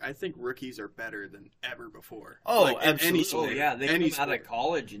is like I think rookies are better than ever before. Oh, like, in any absolutely. sport, Oh, yeah, they any come out of sport.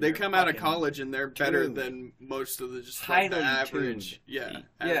 college. And They they're come out of fucking college and they're better tuned. than most of the just like the Highly average, tuned.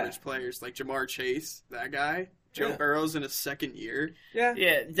 average players like Jamar Chase, that guy. Joe Yeah. Burrow's in his second year. Yeah.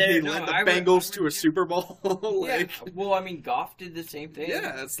 Yeah, He they're no, led the I would- Bengals I to a would- Super Bowl. like, Yeah. Well, I mean, Goff did the same thing.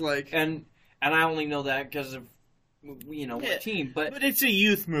 yeah, it's like And I only know that because of, Yeah. what team. But it's a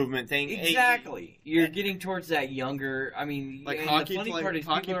youth movement thing. exactly. You're getting towards that younger. I mean, Like and hockey the funny play- part is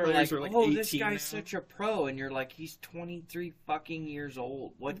hockey people are players like, are like "Oh, this 18 guy's now." such a pro," and you're like, "He's 23 fucking years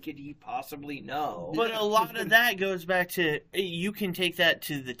old. What could he possibly know?" But a lot of that goes back to, you can take that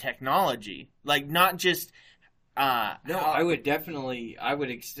to the technology. Like, not just... No, I would definitely. I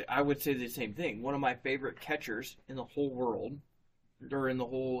would say the same thing. One of my favorite catchers in the whole world, or in the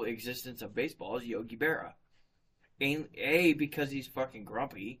whole existence of baseball, is Yogi Berra. Because he's fucking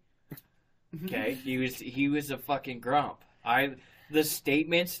grumpy. Okay, he was a fucking grump. The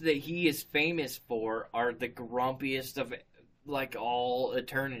statements that he is famous for are the grumpiest of like all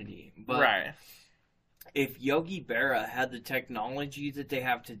eternity. But Right. if Yogi Berra had the technology that they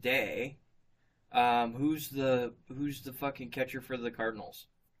have today, who's the fucking catcher for the Cardinals?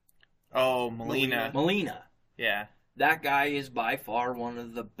 Oh, Molina. Molina. Yeah. That guy is by far one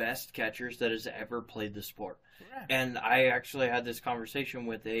of the best catchers that has ever played the sport. And I actually had this conversation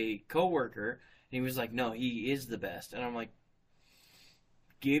with a coworker, and he was like, "No, he is the best." And I'm like,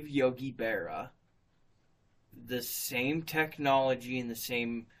 "Give Yogi Berra the same technology and the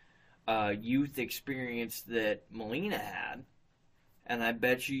same youth experience that Molina had, and I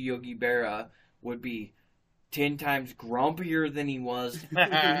bet you Yogi Berra would be 10 times grumpier than he was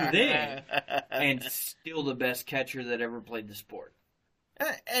then, and still the best catcher that ever played the sport."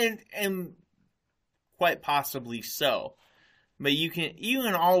 and quite possibly so. But you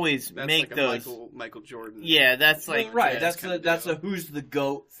can always That's make like those. a Michael Jordan. Yeah, that's like Well, right. jazz That's kinda a who's the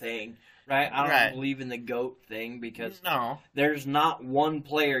GOAT thing, right? I don't Right. believe in the GOAT thing because no. there's not one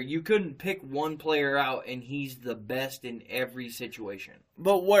player. You couldn't pick one player out and he's the best in every situation.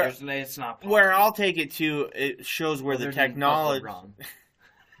 But where It's not possible. where I'll take it to, it shows where Other the than technology. fuck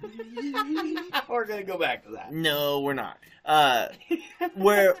LeBron. We're gonna go back to that. No, we're not.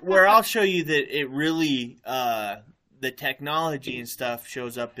 Where I'll show you that it really the technology and stuff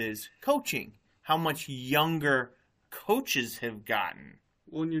shows up is coaching. How much younger coaches have gotten.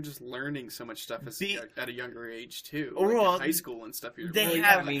 Well, and you're just learning so much stuff at a younger age too. Oh, Like well, in high school and stuff. They Well, yeah,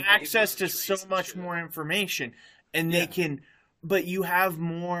 have I mean, access to it's so and much shit. more information, and they Yeah. can. But you have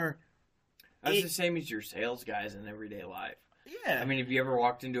more. That's the same as your sales guys in everyday life. Yeah, I mean, if you ever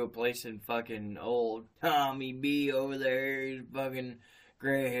walked into a place and fucking old Tommy B over there, he's fucking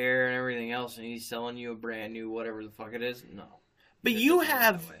gray hair and everything else, and he's selling you a brand new whatever the fuck it is, no. but It you doesn't work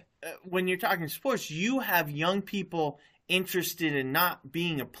have that way. when you're talking sports, you have young people interested in not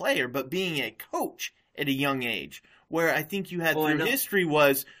being a player, but being a coach at a young age. Where I think you had Well, I through know. history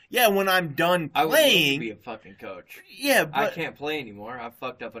was, when I'm done I would love to playing, be a fucking coach. yeah, I but can't play anymore. I've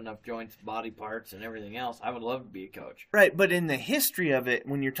fucked up enough joints, body parts, and everything else. I would love to be a coach. right, but in the history of it,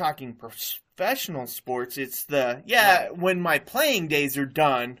 when you're talking professional sports, it's when my playing days are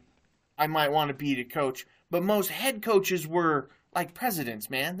done, I might want to be the coach. But most head coaches were like presidents,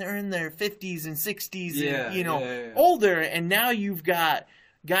 man. They're in their 50s and 60s, Yeah, and yeah. older, and now you've got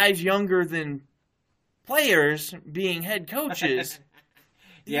guys younger than players being head coaches.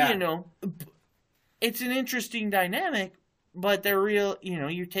 Yeah. It's an interesting dynamic, but they're real.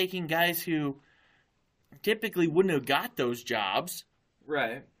 You're taking guys who typically wouldn't have got those jobs,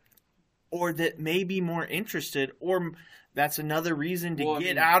 Right. or that may be more interested, or that's another reason to Well, I get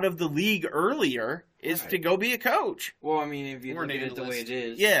mean- out of the league earlier is Right. to go be a coach. Well, I mean, if you Or look an at it the way analyst. it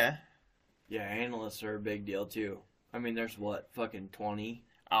is. Yeah. Yeah, analysts are a big deal, too. I mean, there's fucking 20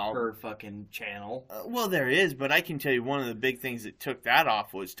 Oh, per fucking channel. well, there is, but I can tell you one of the big things that took that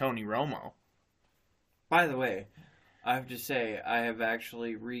off was Tony Romo. By the way, I have to say, I have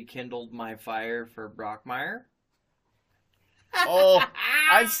actually rekindled my fire for Brockmeyer. Oh,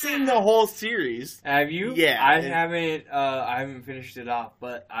 I've seen the whole series. Have you? Yeah. I haven't finished it off,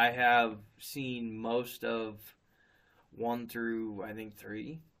 but I have seen most of 1 through, I think,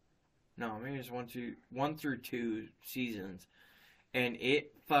 3. No, maybe it's 1 through 2 seasons. And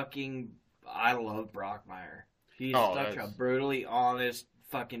I love Brockmeyer. He's such a brutally honest,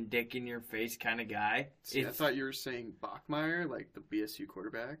 fucking dick in your face kind of guy. See, I thought you were saying Bachmeier, like the BSU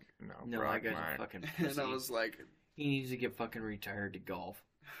quarterback. No, that guy's a fucking And pussy. I was like, He needs to get fucking retired to golf.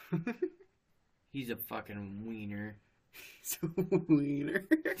 He's a fucking wiener. wiener.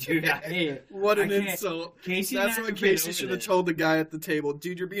 Dude, What an I can't- insult. Casey and That's I what have been Casey over should have this. told the guy at the table.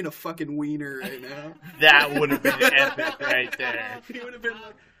 Dude, you're being a fucking wiener right now. That would have been epic right there. He would have been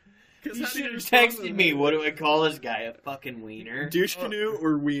like, "'Cause You how do should have respond to texted that? me. What do I call this guy? A fucking wiener? Douche canoe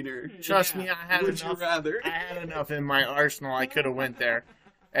or wiener? Trust me, I had Would you enough. rather? I had enough in my arsenal. I could have went there,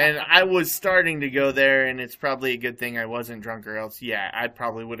 and I was starting to go there. And it's probably a good thing I wasn't drunk, or else, I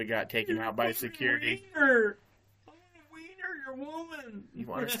probably would have got taken out by security. Wiener. I'm a wiener, you're a woman. You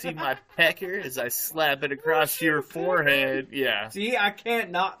want to see my pecker as I slap it across your forehead? Yeah. See, I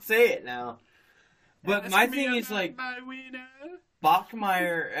can't not say it now. But my Ask me thing is about like my wiener.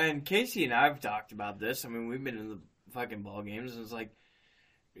 Bachmeier and Casey and I have talked about this. I mean, we've been in the fucking ball games, and it's like,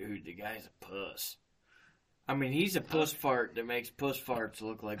 dude, the guy's a puss. I mean, he's a puss fart that makes puss farts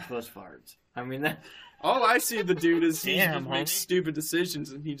look like puss farts. I mean, that All I see of the dude is he Damn, just makes homie. stupid decisions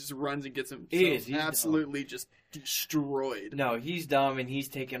and he just runs and gets himself He's absolutely just destroyed. no, he's dumb, and he's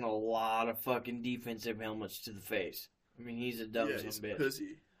taken a lot of fucking defensive helmets to the face. I mean, he's a dumb Yeah, son he's of a a bitch.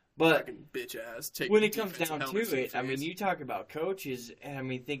 pussy. But Fucking bitch ass. Taking when it comes defensive down helmets to the it, I mean, face. you talk about coaches, and I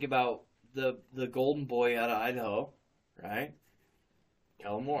mean, think about the golden boy out of Idaho, right?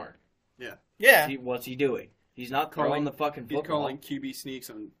 Kellen Moore. Yeah. What's he doing? He's not Calling- throwing the fucking He's football. calling QB sneaks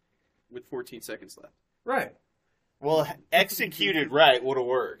with 14 seconds left. Right. Well, executed right would have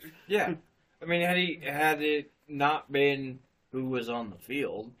worked. Yeah. I mean, had it not been who was on the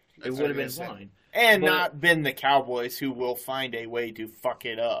field, it That's would have what I been was gonna say. fine. And But- not been the Cowboys who will find a way to fuck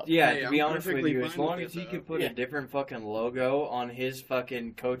it up. Yeah, Hey, to be I'm honest with perfectly you, as fine long with as he it, could though. put Yeah. a different fucking logo on his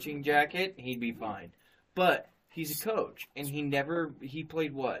fucking coaching jacket, he'd be fine. But he's a coach, and he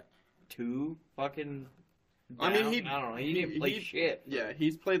played what? 2 fucking I mean, down? he- I don't know. He didn't play shit. Yeah,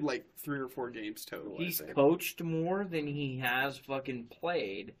 he's played like 3 or 4 games total. He's I think. coached more than he has fucking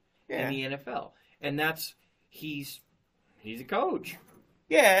played Yeah. in the NFL. And he's a coach.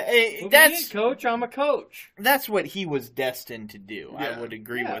 Yeah, Well, that's coach. I'm a coach. that's what he was destined to do. Yeah. I would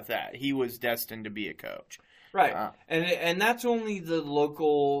agree with that. He was destined to be a coach. Right. And that's only the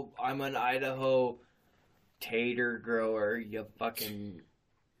local, I'm an Idaho tater grower, you fucking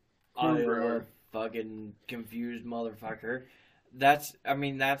Corn Iowa grower. fucking confused motherfucker. That's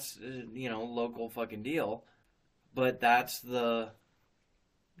local fucking deal. But that's the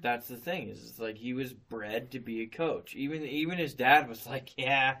thing, is it's like he was bred to be a coach. Even his dad was like,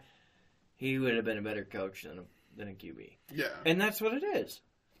 yeah, he would have been a better coach than a QB. Yeah. And that's what it is.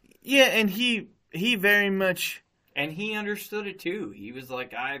 Yeah, and he very much... And he understood it too. He was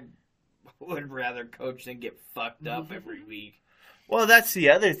like, I would rather coach than get fucked up every week. Well, that's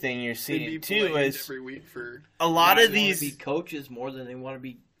the other thing you're They'd seeing, be too, blamed is every week for... a lot Guys of these... want to be coaches more than they want to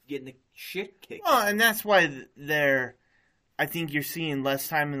be getting the shit kicked. Well, and that's why they're... I think you're seeing less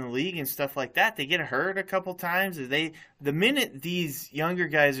time in the league and stuff like that. They get hurt a couple times. The minute these younger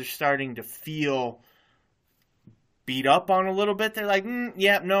guys are starting to feel beat up on a little bit, they're like,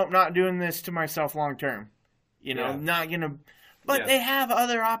 nope, not doing this to myself long term. Not going to... But they have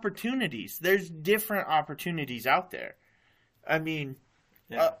other opportunities. There's different opportunities out there. I mean,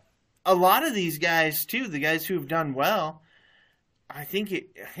 a lot of these guys, too, the guys who have done well, I think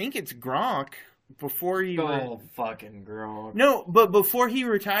it's Gronk before he... fucking Gronk. No, but before he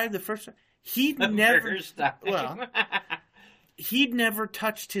retired the first time, he'd never... Well, he'd never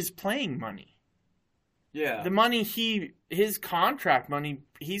touched his playing money. Yeah. The money his contract money,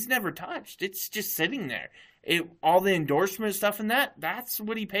 he's never touched. It's just sitting there. All the endorsement stuff and that's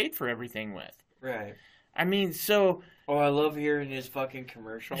what he paid for everything with. Right. I mean, so... Oh, I love hearing his fucking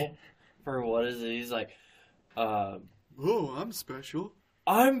commercial for what is it? He's like, Oh, I'm special.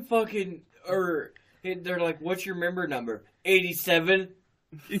 I'm fucking... Or they're like, what's your member number? 87?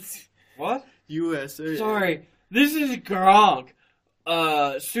 What? USA. Sorry. This is Gronk.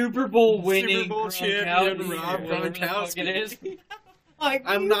 Super Bowl winning Super Bowl champion Rob Gronkowski. It is. Like,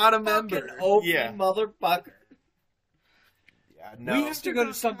 I'm you not a fucking member. oafy Yeah. motherfucker. Yeah, We have to go to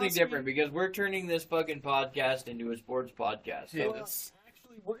Gronkowski. something different because we're turning this fucking podcast into a sports podcast. So Yes.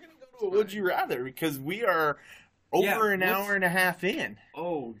 Actually, we're going to go to a Would You Rather because we are over an hour and a half in.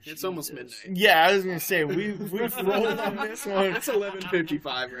 oh, It's almost Jesus. midnight. Yeah, I was going to say, we've rolled on this one. It's 11:55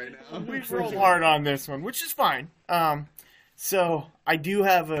 right now. We've rolled hard on this one, which is fine. So I do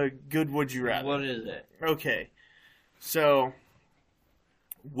have a good Would You Rather. What is it? Okay. So,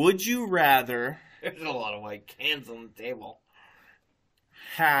 would you rather There's a lot of white cans on the table.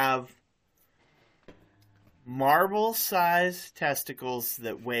 have marble-sized testicles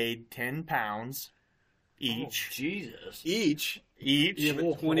that weighed 10 pounds each? Oh, Jesus. Each. Each? You have a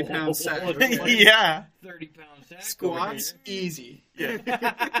 20-pound sack. Yeah. 30-pound sack. Squats, easy.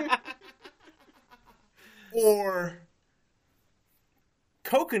 Yeah. Or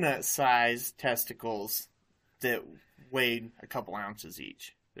coconut-sized testicles that weighed a couple ounces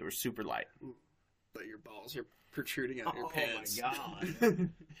each. They were super light. But your balls are protruding out of your Oh pants. my god.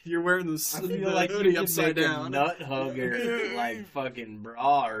 You're wearing the I feel like hoodie you could upside make down. a nut hugger, like fucking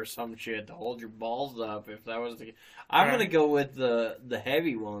bra or some shit to hold your balls up. If that was the, I'm gonna go with the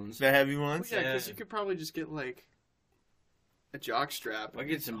heavy ones. The heavy ones? Yeah, because you could probably just get like a jock strap. I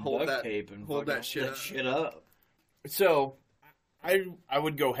get some hold duct that, tape and hold fucking that shit hold up. shit up. So, I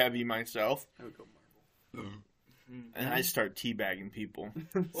would go heavy myself. I would go marble. And I start teabagging people.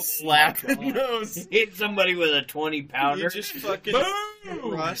 Oh Slap my the God. nose. Hit somebody with a 20-pounder. You just fucking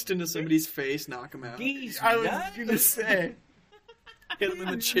Boom! rust into somebody's face, knock them out. These I was nuts. gonna say, Hit them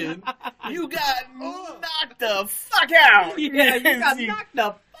in the chin. you got knocked the fuck out. Yeah, you got As knocked the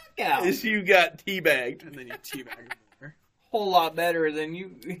fuck out. as you got teabagged. And then you teabag them more. Whole lot better than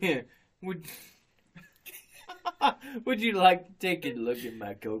you would. Would you like to take a look at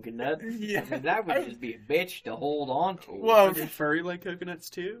my coconut? Yeah. I mean, that would just be a bitch to hold on to. Well, Are they furry like coconuts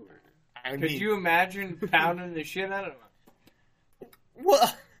too? Or? I could mean, you imagine pounding the shit out of them?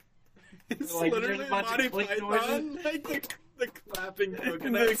 well, It's Like, literally there's a a bunch of Monty click Python, like the clapping the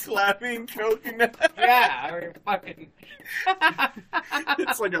coconuts. clapping coconut. Yeah, I mean, fucking.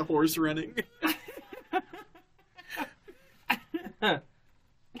 It's like a horse running.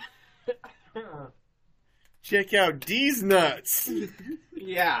 Check out these nuts.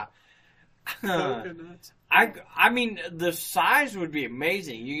 Yeah. Coconuts. I mean, the size would be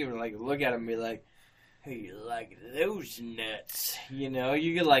amazing. You could like look at them and be like, "Hey, you like those nuts?" You know,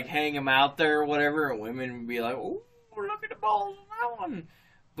 you could like hang them out there or whatever, and women would be like, "Oh, look at the balls on that one."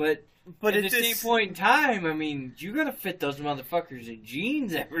 But at at the same this point in time, I mean, you gotta fit those motherfuckers in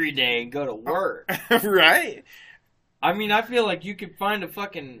jeans every day and go to work. right? I mean, I feel like you could find a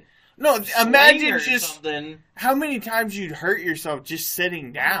fucking No, swing imagine or just something. how many times you'd hurt yourself just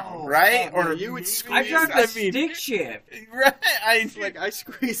sitting down, Oh, right? fuck, Or you would I squeeze. drive I a mean- stick shift. right? It's like I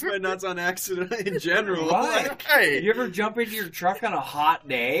squeeze my nuts on accident in general. What? Like, Right. You ever jump into your truck on a hot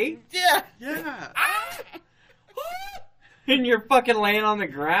day? Yeah. yeah. And you're fucking laying on the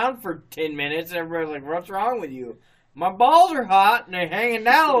ground for 10 minutes, and everybody's like, what's wrong with you? My balls are hot, and they're hanging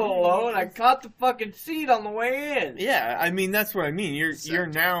down a little low, and I caught the fucking seat on the way in. Yeah, I mean that's what I mean. You're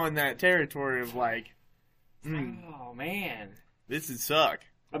Sucked. now in that territory of like, Oh, man. this would suck.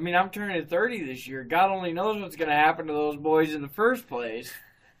 I mean, I'm turning 30 this year. God only knows what's going to happen to those boys in the first place.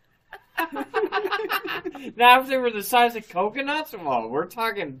 Now, if they were the size of coconuts, well, we're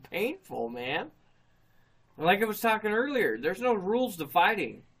talking painful, man. Like I was talking earlier, there's no rules to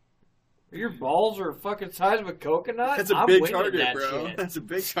fighting. Your balls are fucking size of a coconut? That's a I'm big winning target, that bro. shit. That's a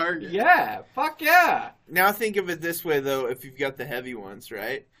big target. Yeah, fuck yeah. Now think of it this way though: if you've got the heavy ones,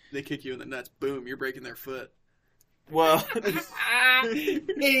 right? They kick you in the nuts. Boom. You're breaking their foot. Well,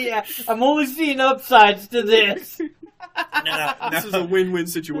 Yeah, I'm only seeing upsides to this. This is a win-win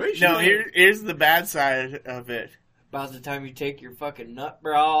situation. no. Here's the bad side of it. About the time you take your fucking nut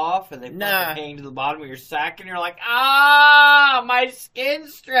bra off and they fucking Nah. hang to the bottom of your sack and you're like, ah, my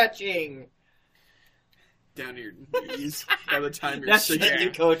skin's stretching. Down to your knees by the time you're That sick. shut the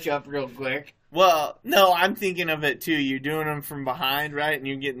coach up real quick. Well, no, I'm thinking of it too. You're doing them from behind, right? And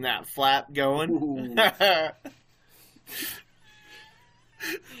you're getting that flap going. Ooh.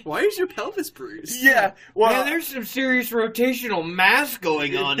 Why is your pelvis bruised? Yeah. Well, Man, there's some serious rotational mass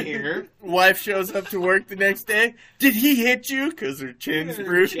going on here. wife shows up to work the next day. Did he hit you? Because her chin's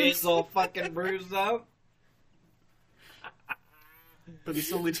bruised. Chin's all fucking bruised up. But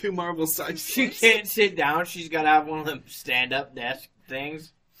it's only 2 marble sized. She can't sit down. She's got to have one of them stand-up desk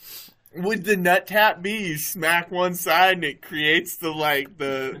things. Would the nut tap be you smack one side and it creates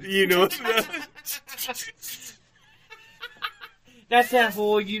That's that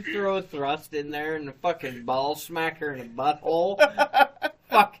hole you throw a thrust in there and a fucking ball smacker in a butthole.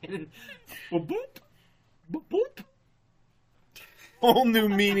 Fucking boop, boop, boop. whole new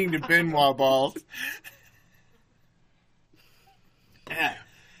meaning to Benoit balls.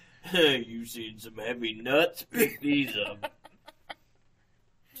 You seen some heavy nuts? Pick these up.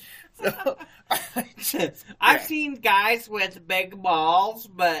 I've seen guys with big balls,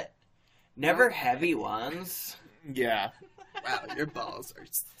 but never heavy ones. Yeah. Wow, your balls are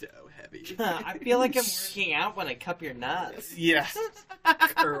so heavy. I feel like I'm working out when I cup your nuts. Yeah.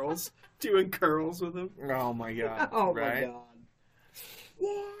 Curls. Doing curls with them. Oh my god. Oh right? my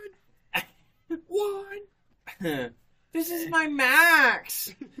god. One. This is my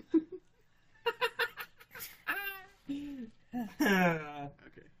max.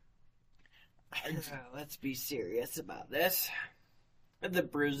 Okay. Let's be serious about this. The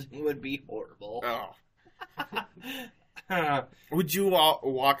bruising would be horrible. Oh. Would you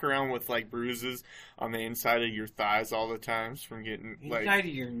walk around with like bruises on the inside of your thighs all the times from getting like Inside of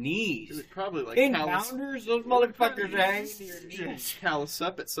your Is knees. it probably like In callus, pounders, those motherfuckers are hanging to your knees. callus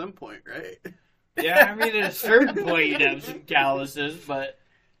up at some point, right? Yeah, I mean, at a certain point you'd have some calluses, but...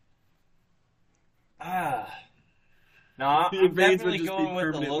 No, Your I'm veins would definitely just be going with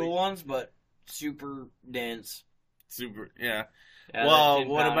the permanently- little ones, but super dense. super? Yeah. Yeah, Well, they're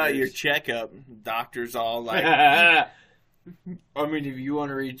what about your 10-pounders. checkup? Doctors all like, I mean, if you want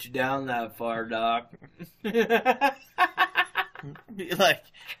to reach down that far, Doc. be like,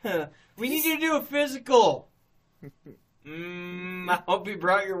 We need you to do a physical. I hope you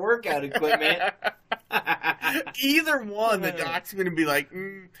brought your workout equipment. either one, the doc's gonna be like,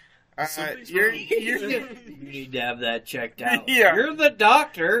 Something's you're wrong. You need to have that checked out. Yeah. You're the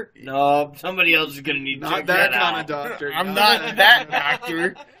doctor. No, somebody else is going to need to Not check that that kind out. of doctor. I'm not that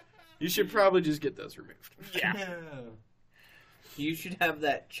doctor. You should probably just get those removed. Yeah. You should have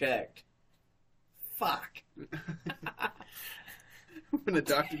that checked. Fuck. When a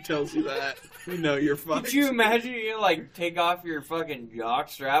doctor tells you that, you know you're fucked. Could you imagine you like take off your fucking jock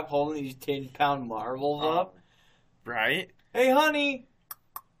strap holding these 10-pound marbles up? Right? Hey, honey.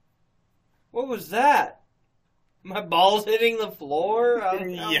 What was that? My balls hitting the floor?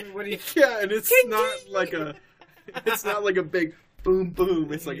 Yeah. What do you... Yeah, and it's not like a, it's not like a big boom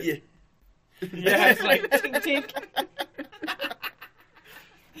boom. It's like a, Yeah, it's like tink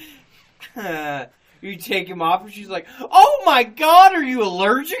tink. You take him off and she's like, oh my god, are you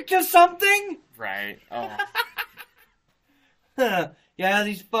allergic to something? Right. Oh. Yeah,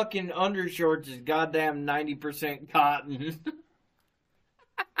 these fucking undershorts is goddamn 90% cotton.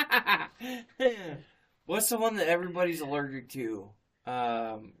 What's the one that everybody's allergic to?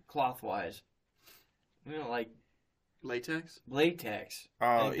 Cloth-wise. You know, like Latex? Latex. Oh,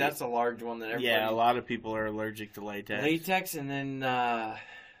 I think that's a large one that everybody... Yeah, a lot of people are allergic to latex. Latex, and then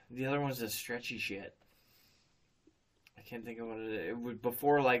the other one's the stretchy shit. I can't think of what it is. It was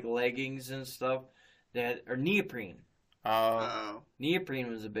before, like, leggings and stuff. They had, or neoprene. Oh. Neoprene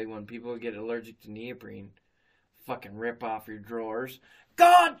was a big one. People would get allergic to neoprene. Fucking rip off your drawers.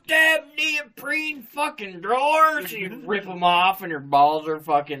 Goddamn neoprene fucking drawers! You rip them off and your balls are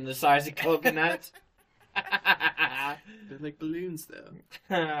fucking the size of coconuts. They're like balloons, though.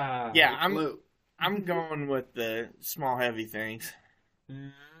 Yeah, They I'm float. going with the small, heavy things.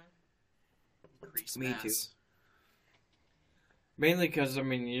 Grease Me mass. too. Mainly because, I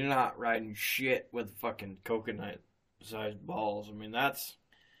mean, you're not riding shit with fucking coconut-sized balls. I mean, that's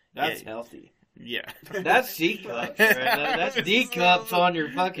Yeah. healthy. Yeah. That's D-cups, right? That's D-cups on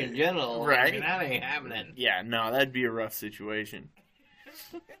your fucking genitals. Right. I mean, that ain't happening. Yeah, no, that'd be a rough situation.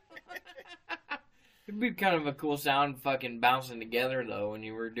 It'd be kind of a cool sound fucking bouncing together, though, when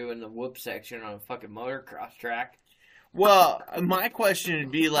you were doing the whoop section on a fucking motocross track. Well, my question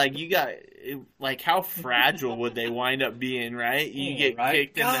would be, like, how fragile would they wind up being, right? You get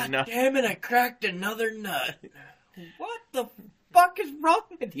kicked in the God nut. damn it, I cracked another nut. What the fuck is wrong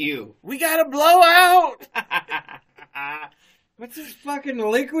with you? We gotta blow out! What's this fucking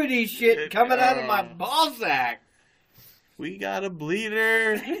liquidy shit coming out of my ball sack? We got a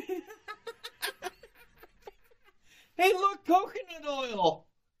bleeder. Hey, look, coconut oil.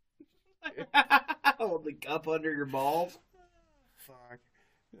 Hold the cup under your balls. Fuck.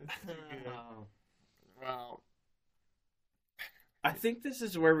 Oh. Well, I think this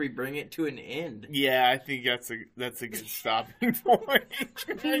is where we bring it to an end. yeah, I think that's a good stopping point.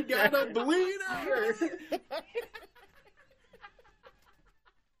 We got a bleeder!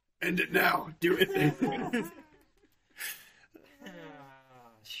 End it now. Do it.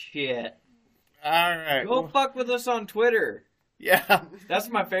 Shit. Alright. Go fuck with us on Twitter. Yeah. That's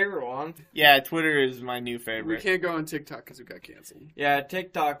my favorite one. Yeah, Twitter is my new We favorite. can't go on TikTok because we got canceled. Yeah,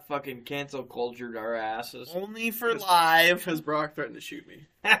 TikTok fucking cancel cultured our asses. Only for live. Because Brock threatened to shoot me.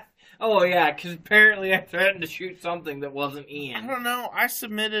 Oh, yeah, because apparently I threatened to shoot something that wasn't I Ian. don't know. I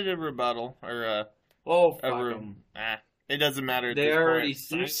submitted a rebuttal or a Fuck room. 'em. It doesn't matter at They this already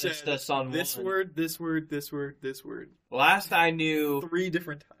point. You silenced said us on this one. word, this word, this word, this word. Last I knew, 3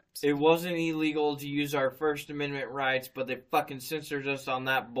 different times. it wasn't illegal to use our First Amendment rights, but they fucking censored us on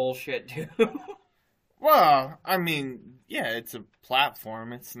that bullshit, too. Well, I mean, yeah, it's a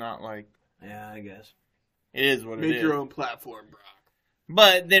platform. It's not like Yeah, I guess. it is what it Make is. your own platform, Brock.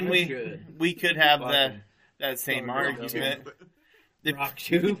 But then I we should. could have Fucking that same Brock, argument. The- Brock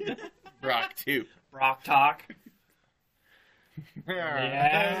too. Brock too. Brock talk. Yeah,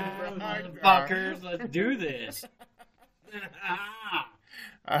 Yeah, motherfuckers, let's do this.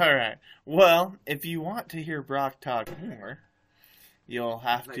 All right. Well, if you want to hear Brock talk more, you'll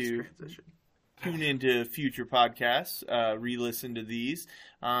have Nice to transition. tune into future podcasts, re-listen to these.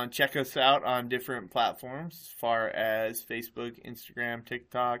 Check us out on different platforms as far as Facebook, Instagram,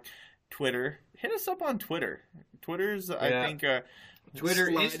 TikTok, Twitter. Hit us up on Twitter. Twitter's, I Yeah. think,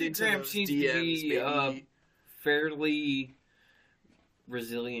 Twitter, Slide into Instagram those seems DMs, to be baby. fairly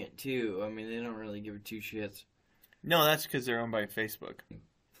resilient too. I mean, they don't really give 2 shits. no, that's because they're owned by Facebook.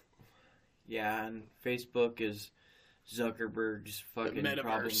 Yeah, and Facebook is Zuckerberg's fucking metaverse.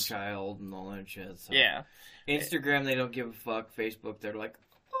 problem child and all that shit. So. Yeah. Instagram, they don't give a fuck. Facebook, they're like,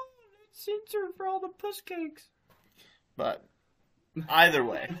 oh, let's censor for all the puss cakes. But either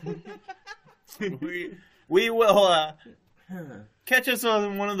way, we will catch us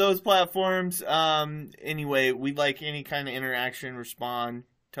on one of those platforms. Anyway, we'd like any kind of interaction, respond,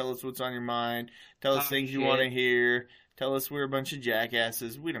 tell us what's on your mind, tell us Talk things you shit. want to hear, tell us we're a bunch of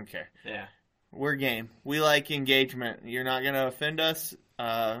jackasses. We don't care. Yeah. We're game. We like engagement. You're not going to offend us.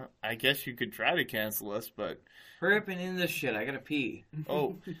 I guess you could try to cancel us, but Hurry up and end this shit. I gotta pee.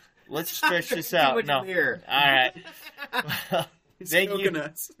 let's stretch this Too out. much No. beer. All right. It's Thank you.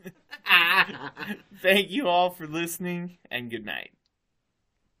 coconuts. Thank you all for listening, and good night.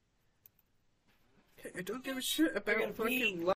 I don't give a shit about gotta pee. fucking